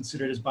sheet is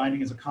considered as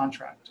binding as a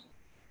contract.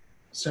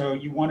 So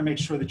you want to make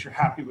sure that you're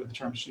happy with the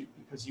term sheet,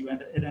 because it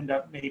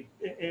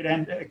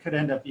could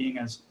end up being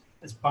as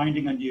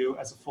binding on you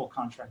as a full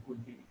contract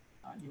would be,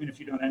 even if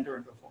you don't enter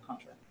into a full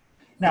contract.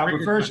 Now,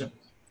 reversion.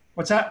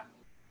 What's that?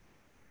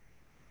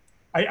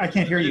 I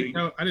can't hear you.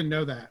 No, I didn't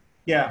know that.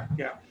 Yeah.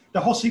 The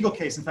whole Siegel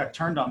case, in fact,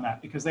 turned on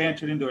that, because they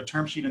entered into a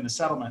term sheet in the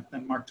settlement.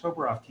 Then Mark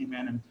Toberoff came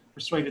in and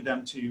persuaded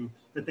them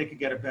that they could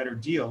get a better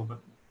deal. But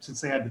since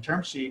they had the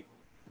term sheet,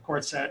 the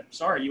court said,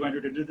 sorry, you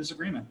entered into this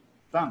agreement.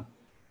 Done.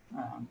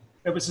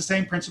 It was the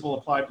same principle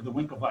applied to the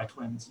Winklevi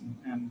twins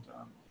and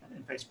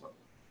Facebook,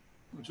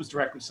 which was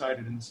directly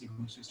cited in the Siegel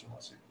and Schuster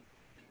lawsuit.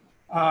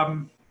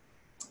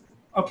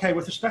 Okay,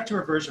 with respect to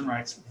reversion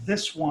rights,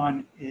 this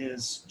one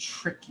is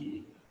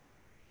tricky.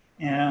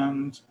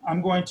 And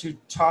I'm going to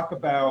talk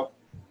about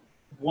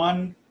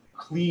one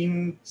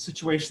clean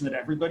situation that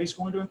everybody's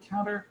going to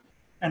encounter,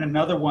 and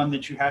another one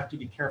that you have to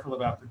be careful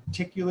about,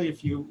 particularly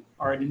if you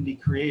are an indie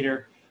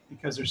creator,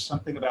 because there's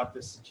something about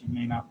this that you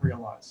may not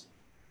realize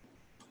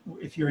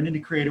if you're an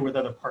indie creator with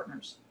other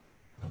partners.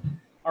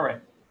 All right,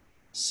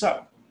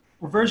 so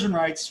reversion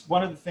rights,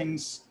 one of the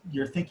things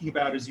you're thinking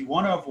about is you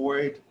want to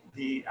avoid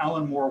the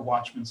Alan Moore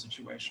Watchmen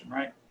situation,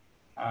 right?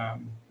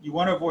 You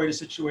want to avoid a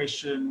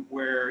situation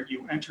where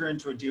you enter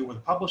into a deal with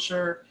a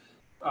publisher,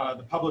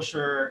 the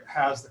publisher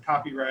has the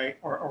copyright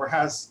or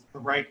has the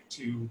right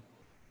to,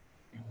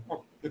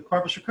 or the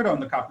publisher could own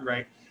the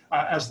copyright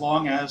as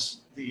long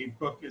as the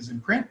book is in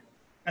print,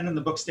 and then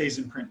the book stays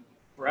in print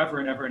forever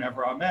and ever and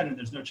ever, amen, and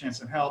there's no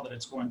chance in hell that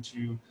it's going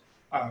to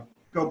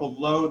go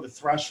below the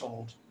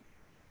threshold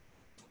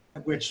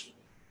at which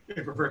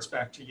it reverts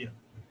back to you.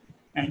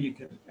 And you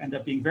could end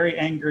up being very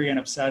angry and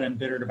upset and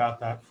bittered about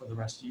that for the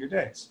rest of your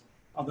days.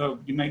 Although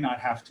you may not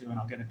have to, and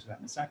I'll get into that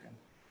in a second.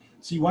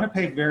 So you want to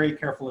pay very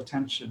careful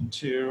attention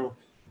to,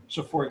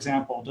 so for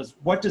example,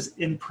 what does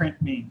in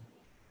print mean?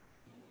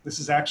 This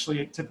is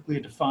actually typically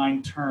a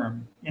defined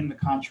term in the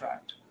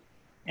contract.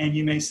 And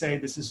you may say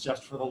this is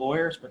just for the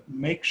lawyers, but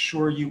make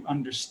sure you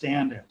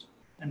understand it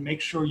and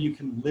make sure you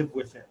can live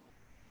with it,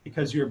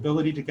 because your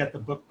ability to get the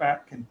book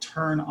back can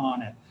turn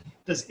on it.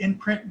 Does in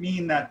print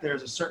mean that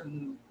there's a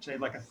certain, say,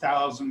 like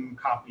 1,000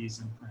 copies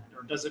in print?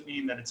 Or does it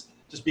mean that it's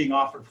just being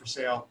offered for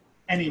sale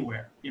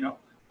anywhere? You know,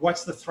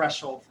 what's the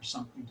threshold for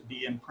something to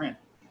be in print?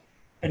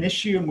 An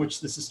issue in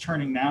which this is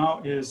turning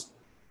now is,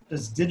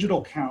 does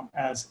digital count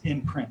as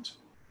in print?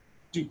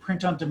 Do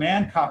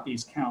print-on-demand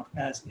copies count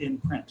as in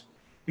print?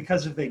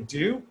 Because if they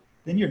do,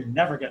 then you're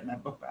never getting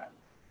that book back.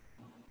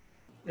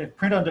 If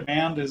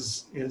print-on-demand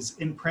is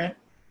in print,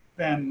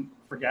 then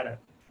forget it,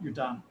 you're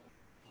done.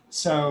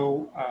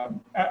 So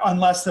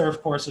unless there,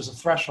 of course, is a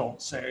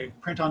threshold, say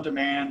print on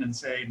demand and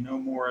say no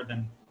more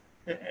than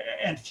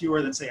and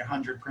fewer than say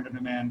 100 printed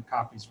demand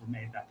copies were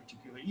made that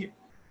particular year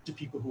to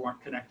people who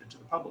aren't connected to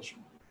the publisher.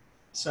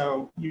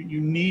 So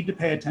you need to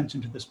pay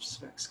attention to the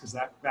specifics because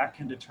that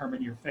can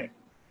determine your fate.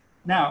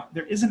 Now,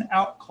 there is an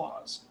out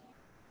clause.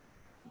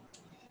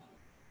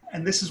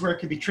 And this is where it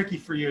can be tricky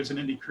for you as an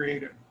indie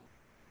creator.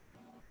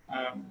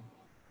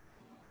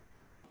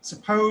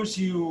 Suppose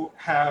you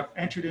have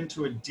entered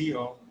into a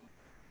deal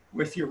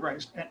with your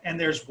rights, and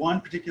there's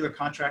one particular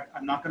contract.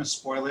 I'm not going to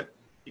spoil it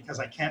because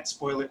I can't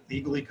spoil it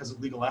legally because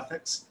of legal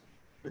ethics.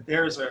 But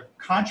there's a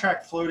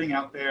contract floating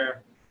out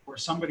there where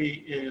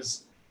somebody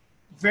is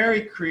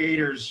very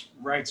creators'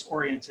 rights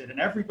oriented, and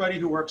everybody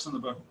who works on the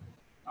book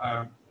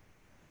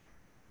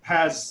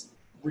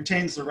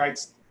retains the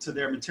rights to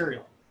their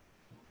material,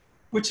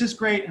 which is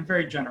great and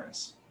very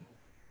generous.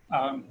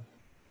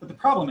 But the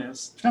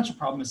potential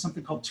problem is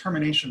something called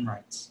termination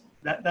rights.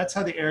 That's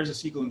how the heirs of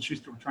Siegel and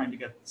Schuster were trying to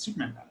get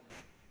Superman back.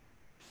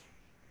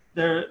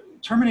 Their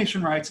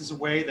termination rights is a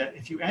way that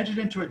if you entered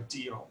into a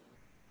deal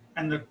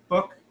and the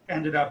book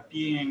ended up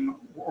being,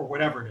 or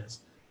whatever it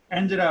is,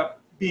 ended up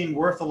being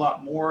worth a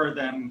lot more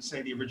than,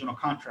 say, the original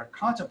contract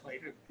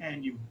contemplated,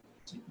 and you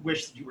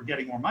wish that you were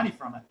getting more money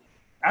from it,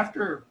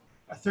 after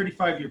a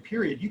 35-year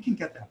period, you can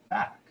get that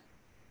back.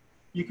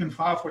 You can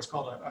file for what's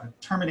called a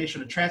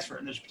termination of transfer,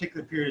 and there's a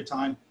particular period of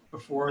time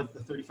before the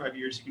 35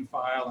 years you can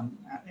file, and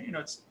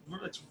it's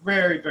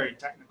very, very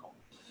technical.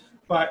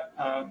 But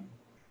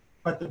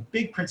the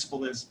big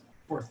principle is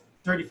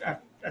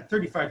at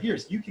 35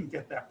 years, you can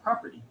get that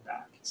property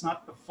back. It's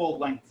not the full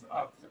length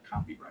of the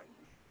copyright.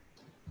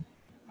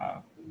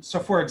 So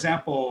for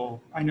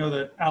example, I know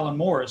that Alan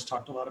Moore has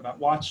talked a lot about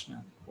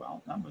Watchmen.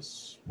 Well, that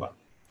was what,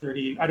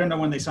 30, I don't know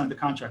when they signed the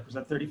contract. Was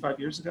that 35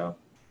 years ago?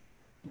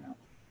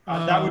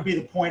 That would be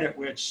the point at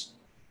which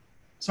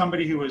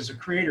somebody who was a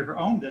creator who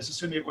owned this,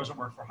 assuming it wasn't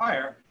work for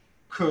hire,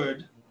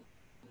 could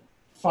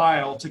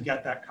file to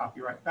get that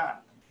copyright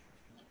back.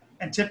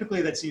 And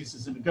typically that's used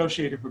as a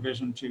negotiated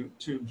provision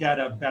to get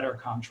a better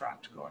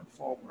contract going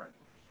forward.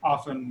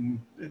 Often,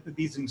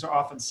 these things are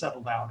often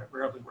settled out. It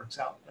rarely works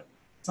out that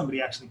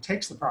somebody actually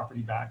takes the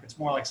property back. It's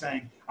more like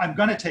saying, I'm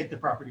going to take the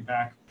property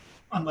back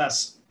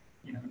unless,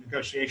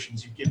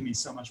 negotiations, you give me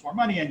so much more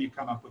money and you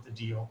come up with a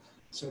deal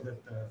so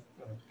that the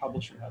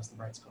publisher has the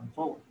rights going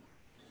forward.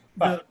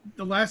 But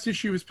the last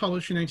issue was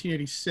published in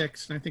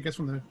 1986, and I think that's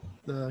when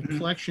the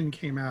collection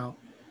came out.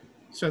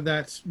 So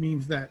that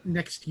means that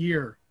next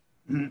year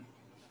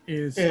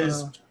is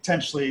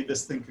potentially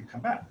this thing could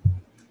come back.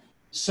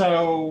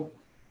 So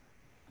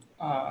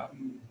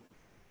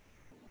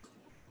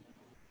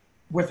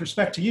with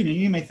respect to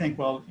you may think,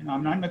 well,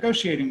 I'm not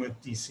negotiating with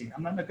DC.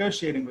 I'm not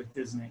negotiating with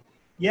Disney.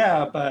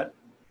 Yeah, but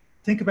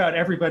think about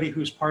everybody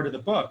who's part of the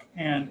book.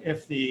 And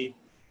if the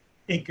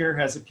inker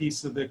has a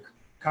piece of the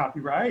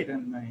copyright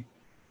and the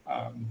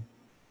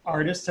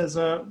artist has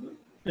a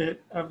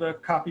bit of the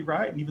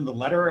copyright, and even the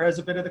letterer has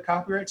a bit of the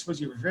copyright, suppose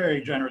you're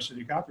very generous with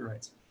your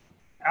copyrights.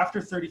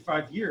 After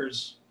 35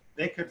 years,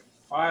 they could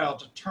file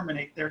to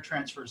terminate their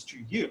transfers to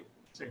you.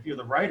 So if you're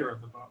the writer of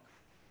the book,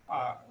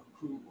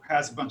 who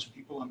has a bunch of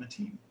people on the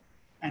team,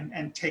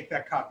 and take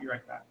that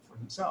copyright back for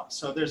themselves.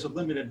 So there's a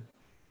limited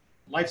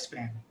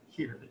lifespan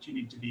here that you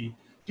need to be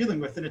dealing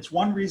with. And it's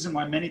one reason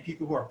why many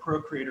people who are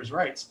pro-creators'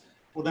 rights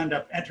will end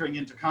up entering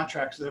into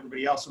contracts with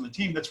everybody else on the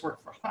team that's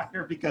work for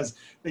hire because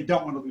they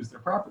don't want to lose their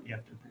property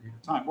after a period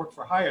of time. Work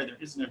for hire, there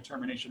is no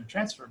termination or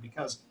transfer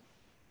because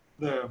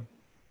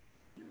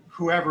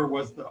whoever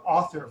was the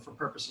author for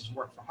purposes of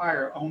work for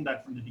hire owned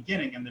that from the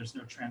beginning, and there's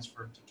no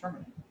transfer to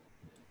terminate.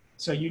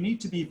 So you need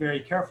to be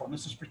very careful. And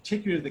this is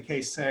particularly the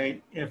case,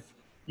 say, if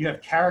you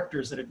have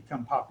characters that have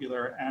become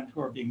popular and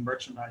who are being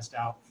merchandised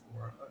out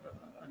for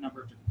a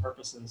number of different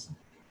purposes.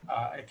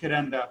 It could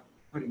end up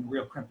putting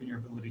real crimp in your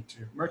ability to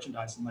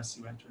merchandise unless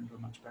you enter into a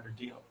much better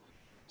deal.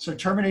 So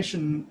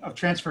termination of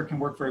transfer can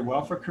work very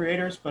well for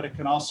creators, but it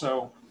can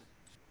also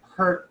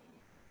hurt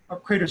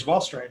creators of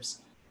all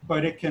stripes,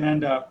 but it can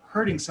end up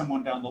hurting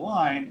someone down the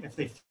line if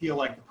they feel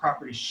like the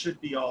property should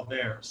be all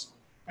theirs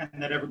and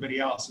that everybody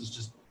else is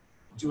just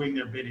doing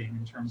their bidding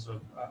in terms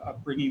of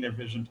bringing their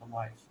vision to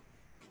life.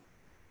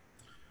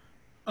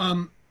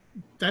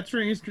 That's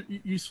very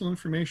useful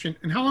information.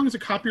 And how long is a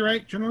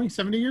copyright? Generally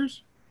 70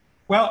 years?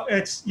 Well,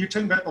 you're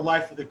talking about the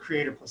life of the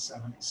creator plus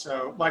 70.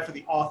 So life of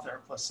the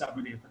author plus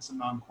 70 if it's a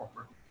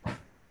non-corporate.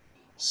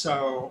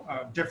 So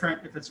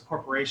different if it's a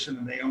corporation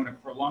and they own it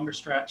for a longer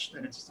stretch,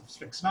 then it's a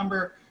fixed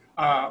number.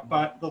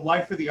 But the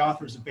life of the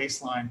author is a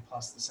baseline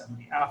plus the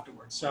 70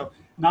 afterwards. So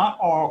not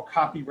all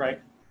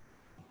copyright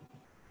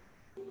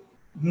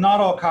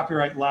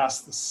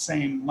lasts the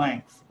same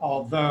length,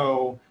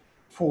 although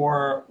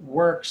for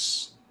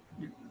works,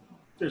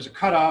 there's a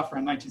cutoff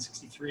around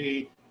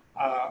 1963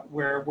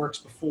 where works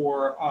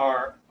before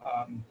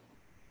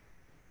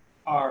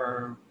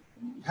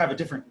have a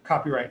different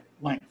copyright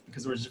length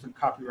because there was a different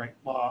copyright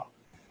law.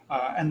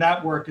 And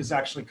that work is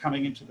actually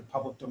coming into the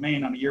public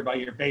domain on a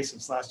year-by-year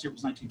basis. Last year it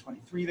was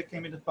 1923 that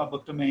came into the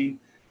public domain.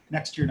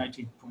 Next year,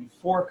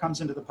 1924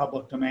 comes into the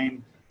public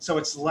domain. So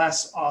it's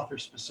less author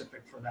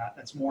specific for that.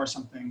 That's more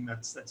something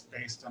that's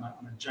based on a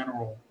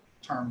general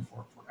term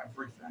for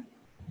everything.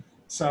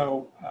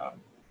 So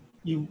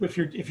if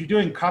you're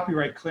doing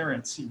copyright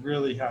clearance, you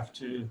really have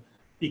to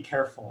be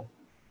careful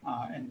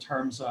in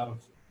terms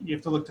of, you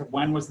have to look at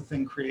when was the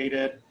thing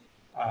created,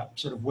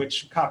 sort of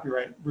which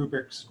copyright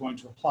rubric is going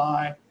to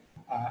apply,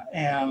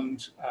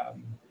 and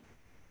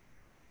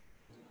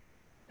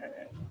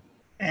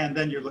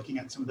then you're looking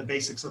at some of the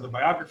basics of the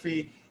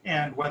biography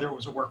and whether it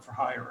was a work for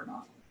hire or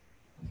not.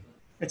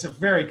 It's a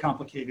very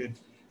complicated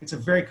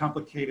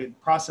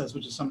process,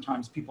 which is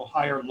sometimes people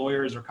hire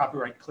lawyers or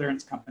copyright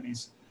clearance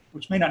companies,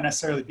 which may not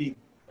necessarily be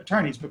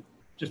attorneys, but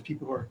just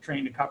people who are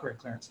trained in copyright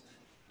clearance,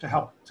 to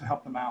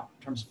help them out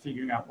in terms of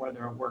figuring out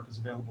whether a work is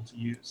available to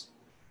use.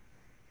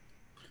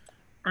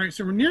 All right,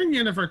 so we're nearing the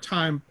end of our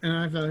time, and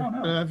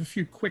I have a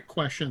few quick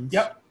questions.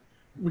 Yep.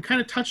 We kind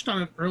of touched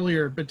on it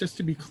earlier, but just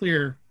to be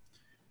clear,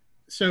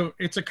 so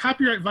it's a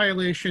copyright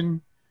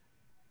violation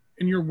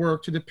in your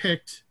work to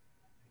depict,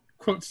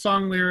 quote,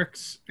 song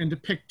lyrics and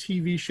depict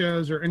TV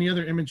shows or any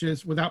other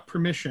images without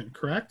permission,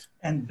 correct?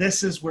 And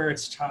this is where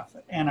it's tough.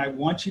 And I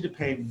want you to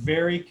pay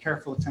very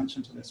careful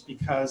attention to this,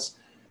 because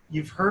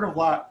you've heard a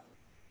lot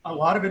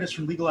of it is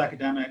from legal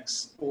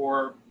academics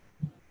or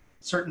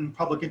certain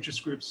public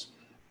interest groups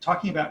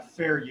talking about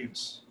fair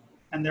use.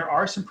 And there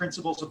are some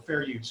principles of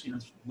fair use,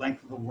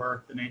 length of the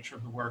work, the nature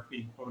of the work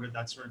being quoted,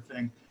 that sort of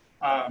thing,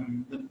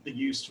 the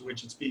use to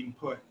which it's being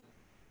put.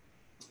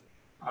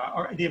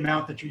 Or the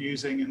amount that you're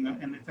using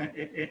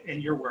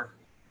in your work.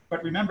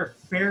 But remember,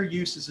 fair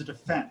use is a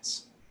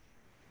defense.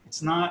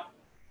 It's not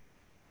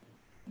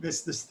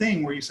this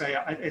thing where you say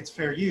it's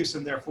fair use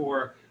and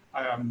therefore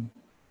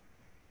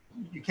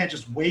you can't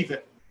just waive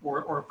it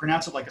or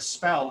pronounce it like a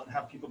spell and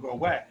have people go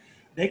away.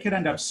 They could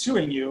end up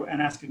suing you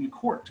and asking a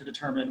court to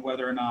determine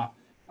whether or not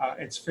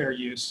it's fair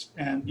use.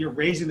 And you're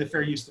raising the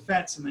fair use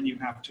defense, and then you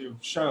have to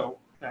show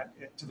that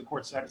to the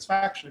court's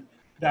satisfaction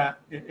that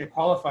it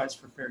qualifies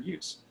for fair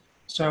use.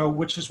 So,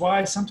 which is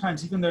why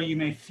sometimes, even though you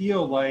may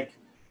feel like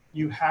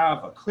you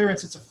have a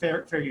clearance, it's a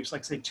fair use,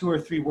 like say 2 or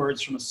 3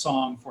 words from a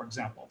song, for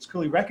example. It's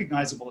clearly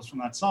recognizable as from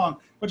that song,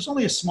 but it's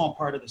only a small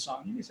part of the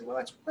song. You may say, well,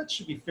 that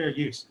should be fair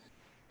use.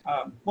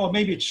 Well,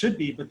 maybe it should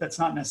be, but that's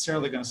not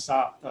necessarily going to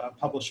stop the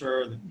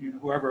publisher or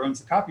whoever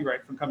owns the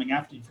copyright from coming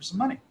after you for some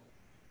money.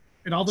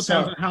 It all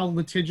depends on how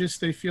litigious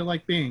they feel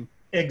like being.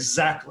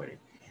 Exactly.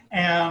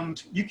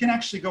 And you can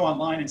actually go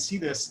online and see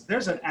this.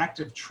 There's an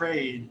active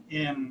trade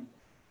in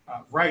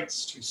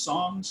rights to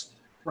songs,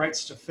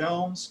 rights to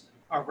films,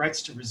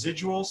 rights to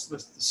residuals. The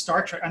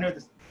Star Trek, I know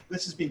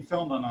this is being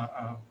filmed on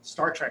a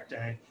Star Trek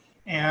day,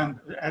 and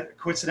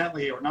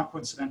coincidentally or not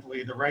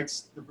coincidentally, the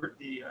rights, the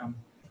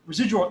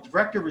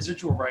director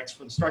residual rights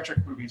for the Star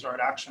Trek movies are at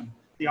auction.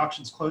 The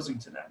auction's closing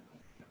today.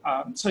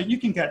 So you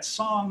can get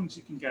songs,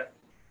 you can get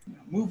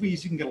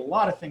movies, you can get a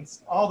lot of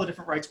things, all the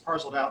different rights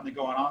parceled out, and they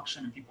go on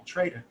auction and people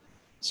trade it.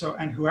 So,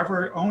 and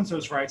whoever owns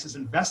those rights is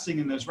investing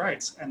in those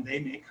rights, and they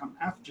may come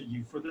after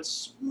you for the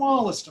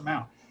smallest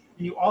amount.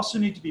 And you also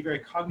need to be very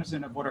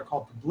cognizant of what are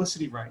called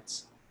publicity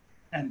rights.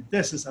 And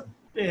this is a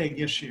big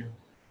issue.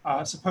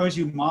 Suppose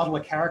you model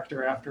a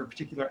character after a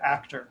particular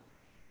actor.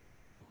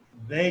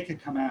 They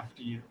could come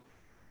after you.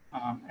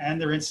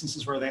 And there are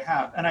instances where they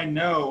have. And I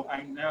know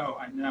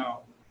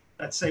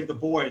that Save the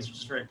Boys, which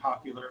is very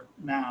popular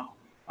now,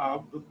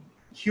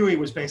 Huey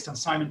was based on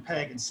Simon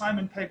Pegg, and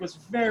Simon Pegg was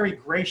very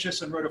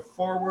gracious and wrote a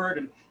foreword,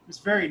 and it was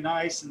very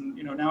nice, and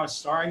now is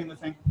starring in the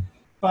thing.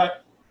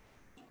 But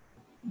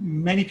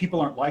many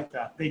people aren't like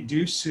that. They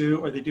do sue,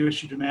 or they do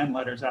issue demand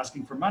letters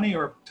asking for money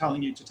or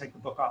telling you to take the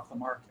book off the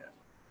market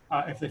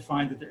if they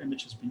find that their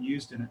image has been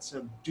used in it.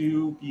 So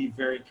do be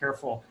very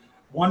careful.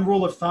 One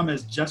rule of thumb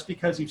is just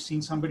because you've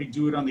seen somebody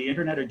do it on the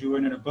internet or do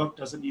it in a book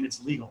doesn't mean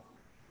it's legal.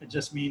 It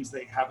just means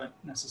they haven't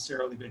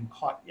necessarily been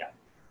caught yet.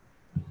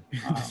 It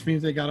just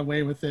means they got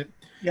away with it.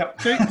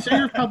 Yep. So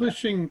you're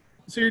publishing,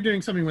 so you're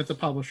doing something with the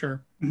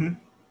publisher, and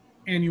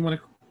you want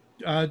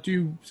to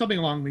do something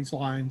along these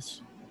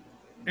lines,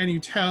 and you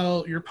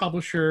tell your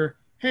publisher,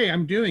 hey,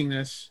 I'm doing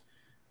this.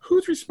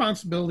 Whose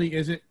responsibility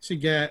is it to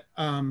get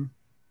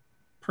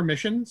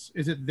permissions?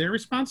 Is it their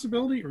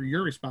responsibility or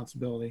your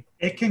responsibility?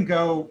 It can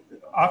go,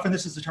 often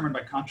this is determined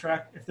by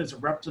contract. If there's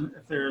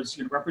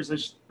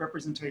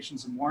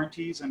representations and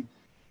warranties, and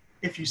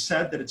if you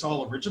said that it's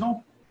all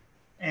original,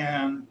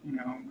 and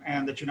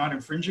and that you're not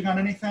infringing on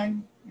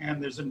anything,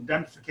 and there's an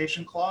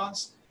indemnification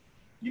clause,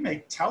 you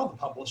may tell the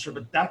publisher,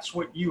 but that's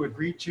what you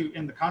agreed to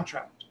in the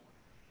contract.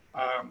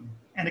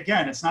 And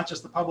again, it's not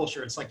just the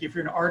publisher. It's like if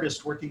you're an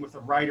artist working with a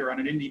writer on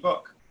an indie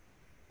book,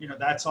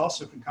 that's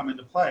also can come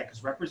into play,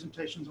 because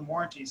representations and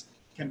warranties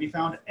can be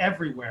found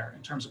everywhere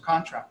in terms of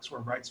contracts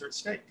where rights are at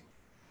stake.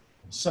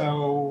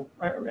 So,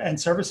 and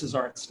services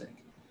are at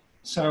stake.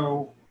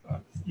 So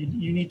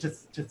you need to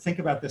think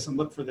about this and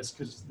look for this,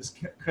 because this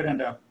could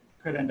end up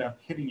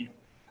hitting you.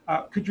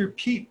 Could you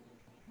repeat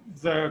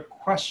the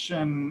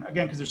question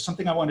again, because there's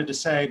something I wanted to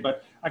say,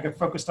 but I got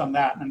focused on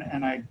that,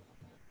 and I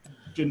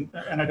didn't,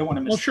 and I don't want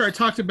to miss. Well, sure. I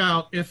talked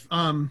about if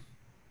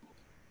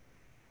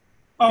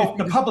Oh,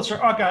 the publisher.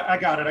 Oh, I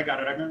got it.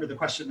 I remember the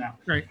question now.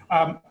 Right.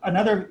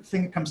 Another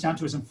thing that comes down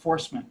to is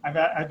enforcement.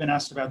 I've been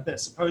asked about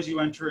this. Suppose you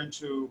enter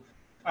into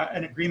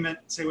an agreement,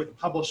 say with a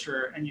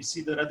publisher, and you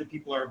see that other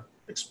people are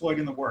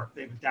exploiting the work.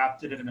 They've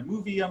adapted it in a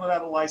movie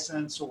without a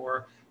license,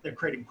 or they're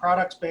creating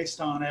products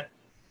based on it.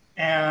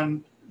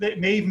 And it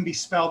may even be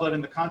spelled out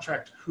in the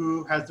contract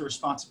who has the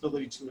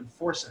responsibility to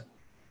enforce it.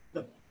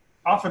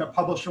 Often a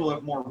publisher will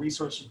have more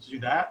resources to do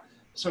that.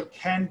 So it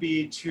can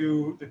be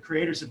to the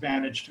creator's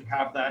advantage to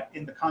have that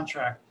in the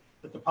contract,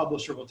 that the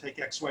publisher will take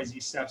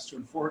XYZ steps to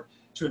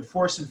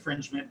enforce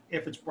infringement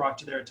if it's brought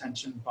to their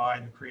attention by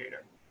the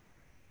creator.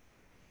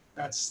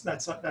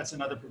 That's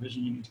another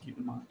provision you need to keep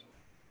in mind.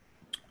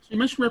 So you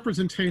mentioned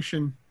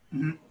representation.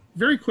 Mm-hmm.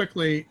 Very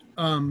quickly,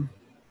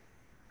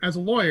 as a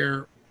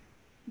lawyer,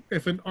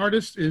 if an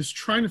artist is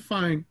trying to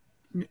find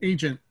an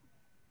agent,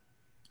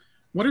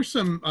 what are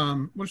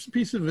some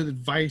pieces of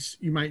advice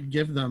you might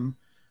give them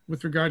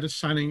with regard to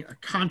signing a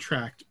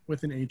contract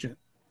with an agent?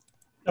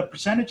 The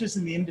percentages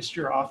in the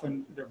industry are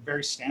often, they're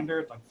very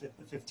standard, like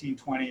 15,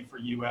 20 for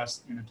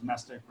US,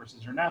 domestic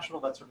versus international,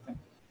 that sort of thing.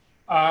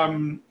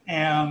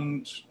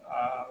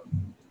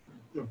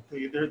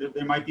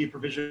 There might be a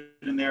provision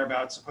in there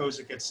about suppose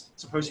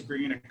you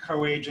bring in a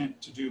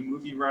co-agent to do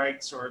movie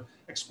rights or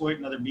exploit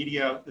another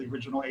media, the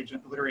original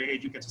agent, the literary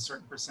agent gets a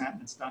certain percent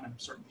and it's done in a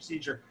certain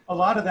procedure. A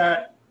lot of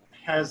that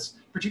has,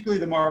 particularly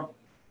the more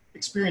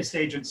experienced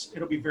agents,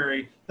 they'll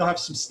have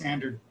some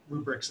standard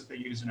rubrics that they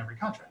use in every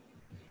contract.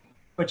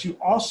 But you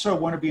also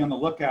want to be on the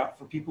lookout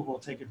for people who will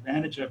take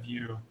advantage of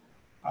you.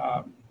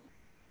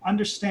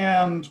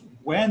 Understand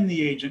when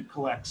the agent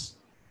collects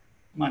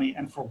money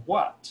and for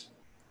what.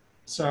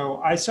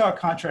 So I saw a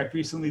contract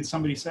recently that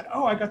somebody said,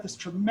 oh, I got this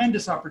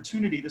tremendous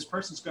opportunity. This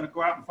person's going to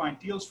go out and find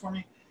deals for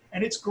me.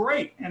 And it's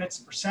great. And its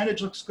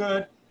percentage looks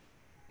good.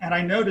 And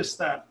I noticed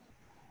that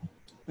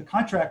the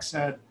contract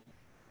said,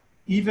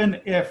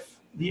 even if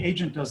the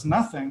agent does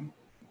nothing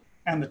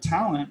and the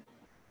talent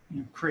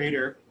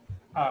creator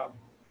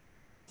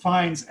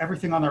finds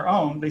everything on their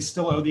own, they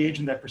still owe the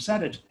agent that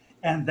percentage.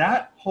 And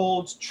that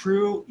holds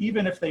true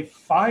even if they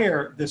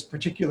fire this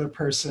particular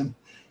person.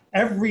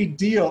 Every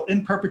deal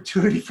in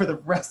perpetuity for the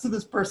rest of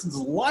this person's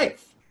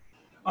life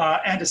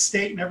and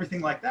estate and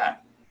everything like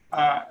that,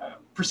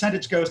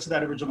 percentage goes to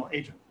that original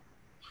agent.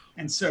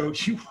 And so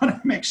you want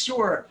to make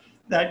sure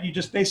that you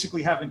just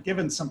basically haven't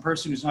given some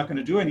person who's not going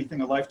to do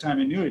anything a lifetime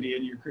annuity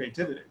in your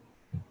creativity.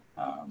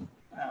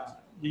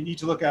 You need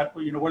to look at,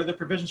 what are the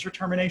provisions for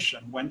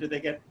termination? When do they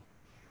get,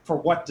 for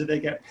what do they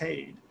get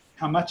paid?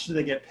 How much do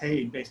they get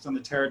paid based on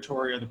the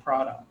territory or the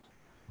product?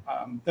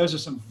 Those are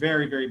some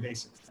very, very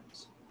basic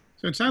things.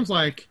 So it sounds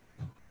like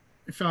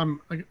if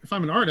I'm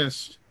an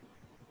artist,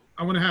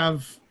 I want to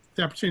have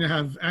the opportunity to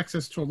have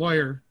access to a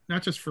lawyer,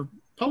 not just for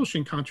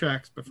publishing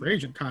contracts, but for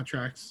agent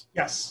contracts.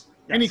 Yes.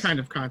 Any kind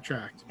of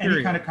contract. Period.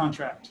 Any kind of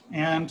contract.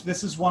 And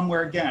this is one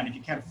where, again, if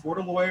you can't afford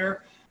a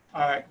lawyer,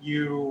 there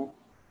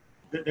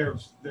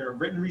are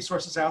written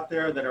resources out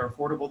there that are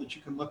affordable that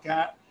you can look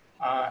at.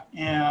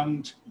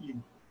 And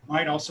you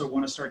might also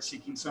want to start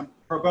seeking some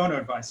pro bono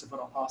advice if at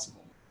all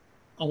possible.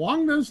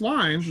 Along those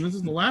lines, and this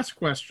is the last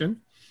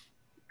question.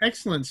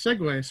 Excellent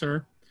segue,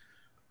 sir.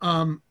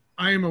 I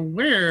am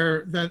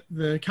aware that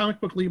the Comic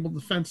Book Legal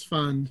Defense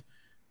Fund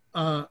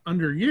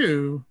under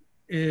you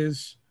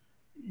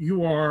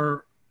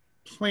are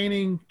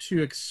planning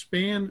to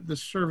expand the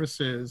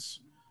services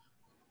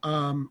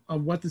of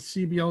what the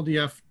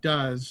CBLDF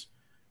does,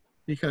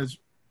 because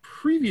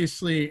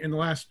previously in the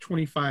last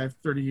 25,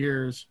 30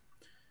 years,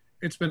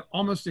 it's been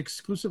almost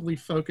exclusively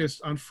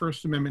focused on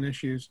First Amendment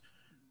issues,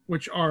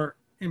 which are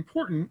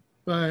important,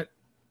 but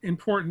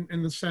important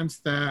in the sense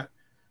that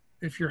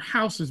if your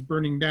house is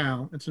burning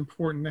down, it's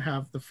important to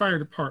have the fire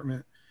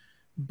department.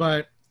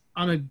 But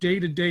on a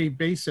day-to-day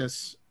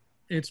basis,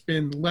 it's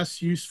been less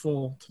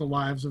useful to the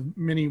lives of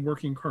many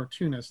working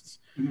cartoonists.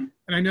 Mm-hmm.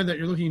 And I know that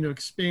you're looking to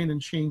expand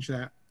and change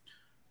that.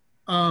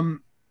 I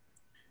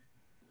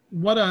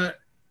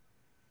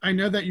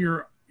know that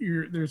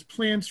there's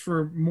plans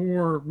for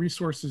more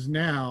resources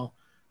now,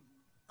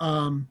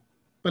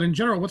 but in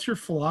general, what's your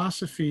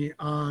philosophy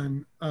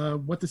on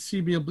what the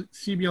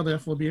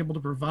CBLDF will be able to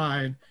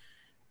provide,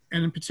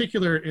 and in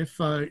particular, if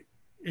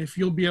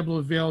you'll be able to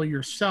avail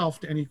yourself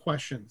to any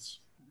questions?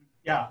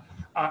 Yeah,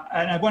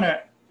 and I want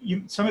to.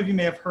 Some of you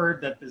may have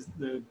heard that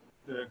the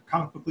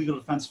Comic Book Legal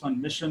Defense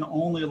Fund mission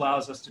only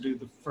allows us to do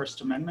the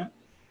First Amendment.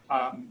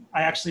 I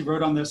actually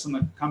wrote on this on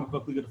the Comic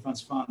Book Legal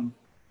Defense Fund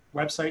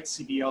website,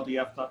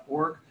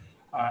 CBLDF.org.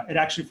 It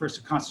actually refers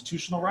to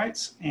constitutional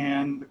rights,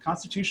 and the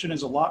Constitution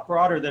is a lot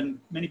broader than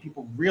many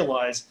people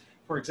realize.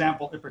 For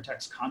example, it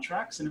protects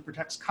contracts and it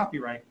protects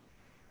copyright.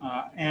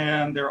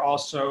 And there are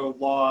also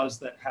laws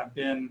that have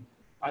been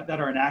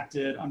that are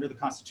enacted under the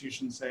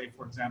Constitution, say,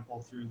 for example,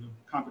 through the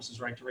Congress's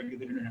right to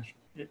regulate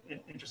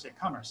interstate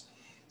commerce.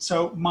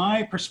 So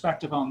my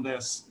perspective on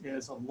this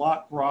is a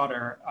lot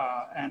broader,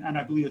 and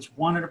I believe it's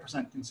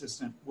 100%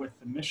 consistent with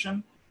the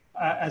mission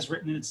as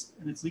written in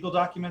its legal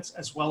documents,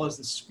 as well as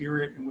the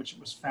spirit in which it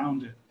was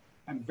founded.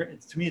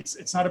 to me,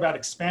 it's not about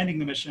expanding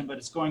the mission, but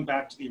it's going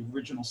back to the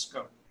original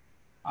scope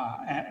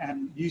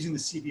and using the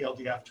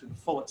CBLDF to the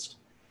fullest.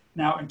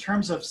 Now, in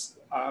terms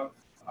of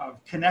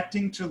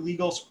connecting to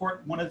legal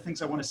support, one of the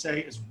things I want to say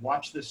is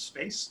watch this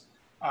space.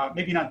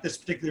 Maybe not this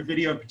particular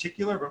video in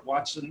particular, but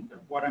watch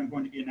what I'm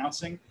going to be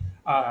announcing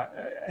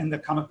in the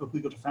Comic Book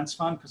Legal Defense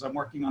Fund, because I'm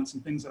working on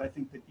some things that I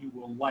think that you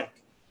will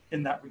like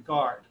in that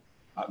regard.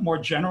 More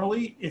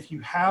generally, if you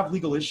have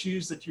legal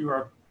issues that you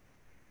are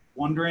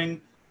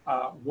wondering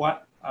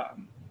what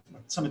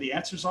some of the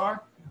answers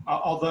are,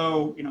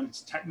 although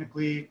it's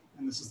technically,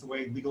 and this is the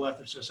way legal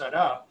ethics are set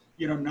up,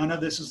 none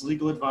of this is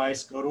legal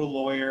advice. Go to a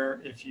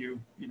lawyer if you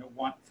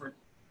want for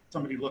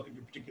somebody to look at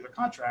your particular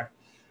contract.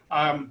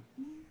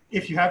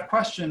 If you have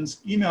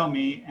questions, email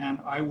me and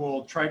I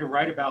will try to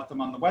write about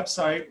them on the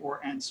website or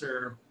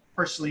answer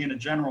personally in a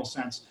general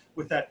sense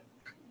with that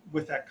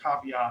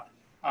caveat.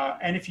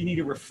 And if you need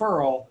a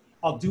referral,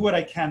 I'll do what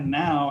I can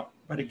now,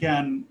 but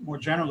again, more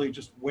generally,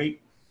 just wait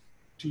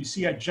till you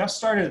see I just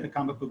started the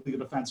Comic Book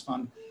Legal Defense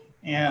Fund.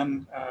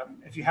 And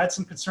if you had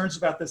some concerns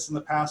about this in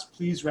the past,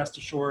 please rest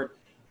assured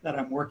that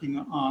I'm working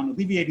on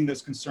alleviating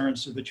those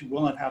concerns so that you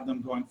will not have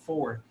them going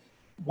forward.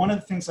 One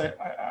of the things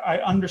I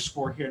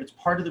underscore here, and it's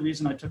part of the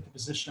reason I took the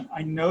position,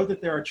 I know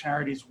that there are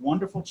charities,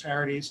 wonderful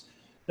charities,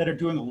 that are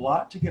doing a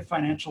lot to give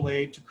financial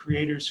aid to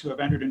creators who have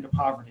entered into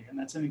poverty. And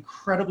that's an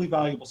incredibly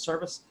valuable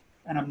service.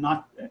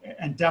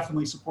 And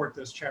definitely support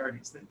those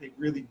charities. They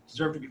really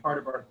deserve to be part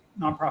of our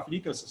nonprofit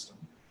ecosystem.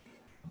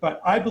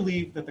 But I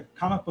believe that the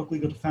Comic Book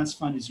Legal Defense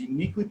Fund is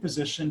uniquely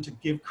positioned to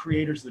give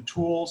creators the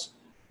tools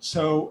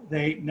so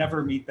they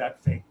never meet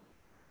that fate.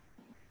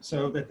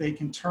 So that they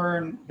can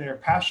turn their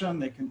passion,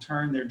 they can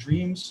turn their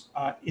dreams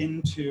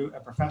into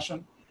a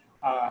profession,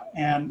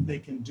 and they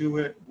can do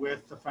it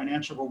with the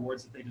financial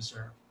rewards that they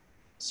deserve.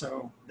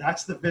 So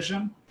that's the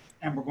vision,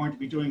 and we're going to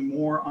be doing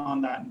more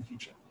on that in the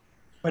future.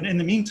 But in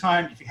the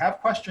meantime, if you have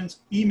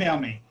questions, email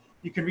me.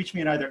 You can reach me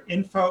at either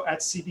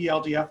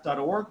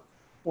info@cbldf.org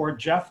or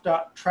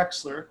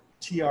jeff.trexler,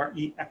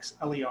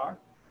 Trexler,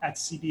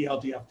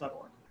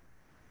 @cbldf.org.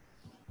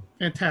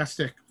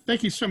 Fantastic.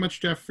 Thank you so much,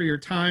 Jeff, for your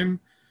time.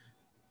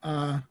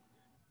 I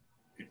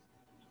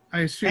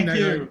assume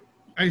you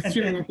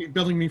won't be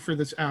billing me for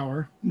this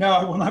hour. No,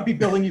 I will not be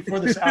billing you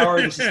for this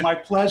hour. This is my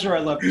pleasure. I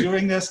love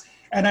doing this.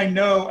 And I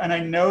know I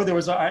know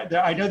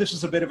this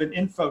is a bit of an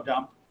info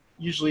dump.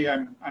 Usually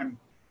I'm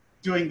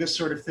doing this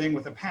sort of thing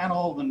with a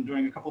panel and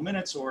doing a couple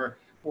minutes, or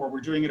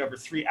we're doing it over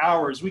 3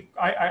 hours.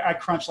 I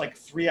crunch like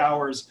 3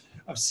 hours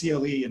of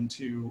CLE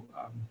into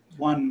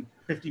one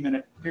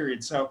 50-minute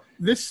period. So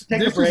this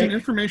is an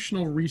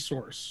informational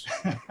resource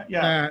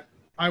yeah. that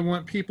I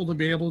want people to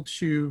be able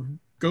to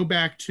go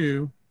back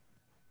to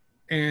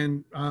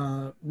and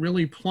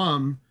really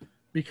plumb,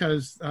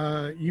 because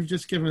you've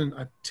just given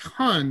a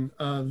ton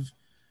of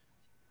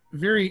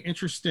very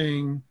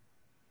interesting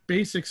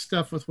basic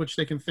stuff with which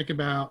they can think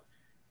about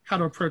how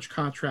to approach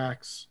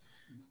contracts,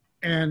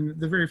 and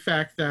the very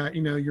fact that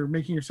you're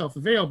making yourself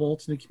available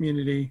to the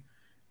community,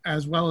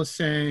 as well as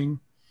saying,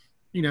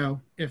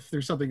 if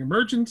there's something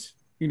emergent,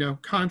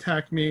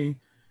 contact me.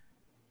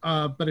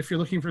 But if you're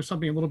looking for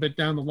something a little bit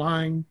down the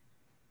line,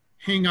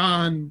 hang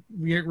on.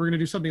 We're going to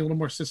do something a little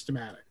more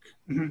systematic.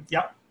 Mm-hmm.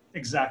 Yep,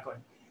 exactly.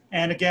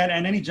 And again,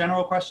 and any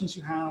general questions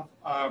you have,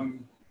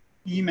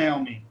 email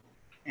me,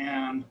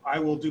 and I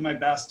will do my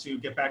best to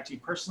get back to you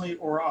personally,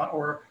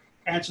 or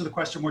answer the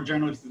question more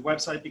generally through the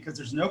website, because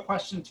there's no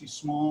question too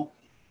small.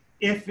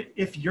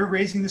 If you're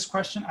raising this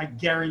question, I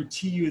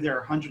guarantee you there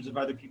are hundreds of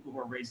other people who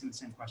are raising the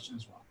same question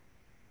as well.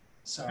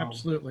 So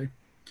absolutely.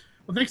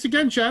 Well, thanks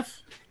again,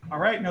 Jeff. All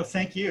right. No,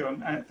 thank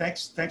you.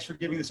 Thanks for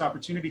giving this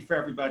opportunity for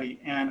everybody.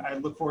 And I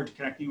look forward to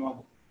connecting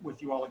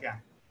with you all again.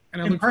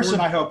 And in person,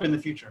 I hope, in the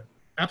future.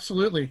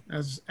 Absolutely.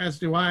 As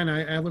do I. And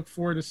I look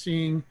forward to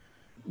seeing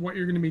what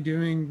you're going to be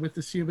doing with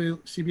the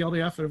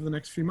CBLDF over the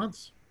next few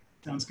months.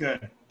 Sounds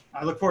good.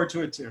 I look forward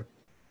to it too.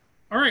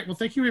 All right. Well,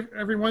 thank you,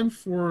 everyone,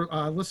 for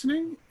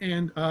listening,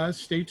 and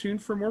stay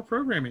tuned for more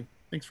programming.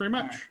 Thanks very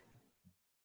much.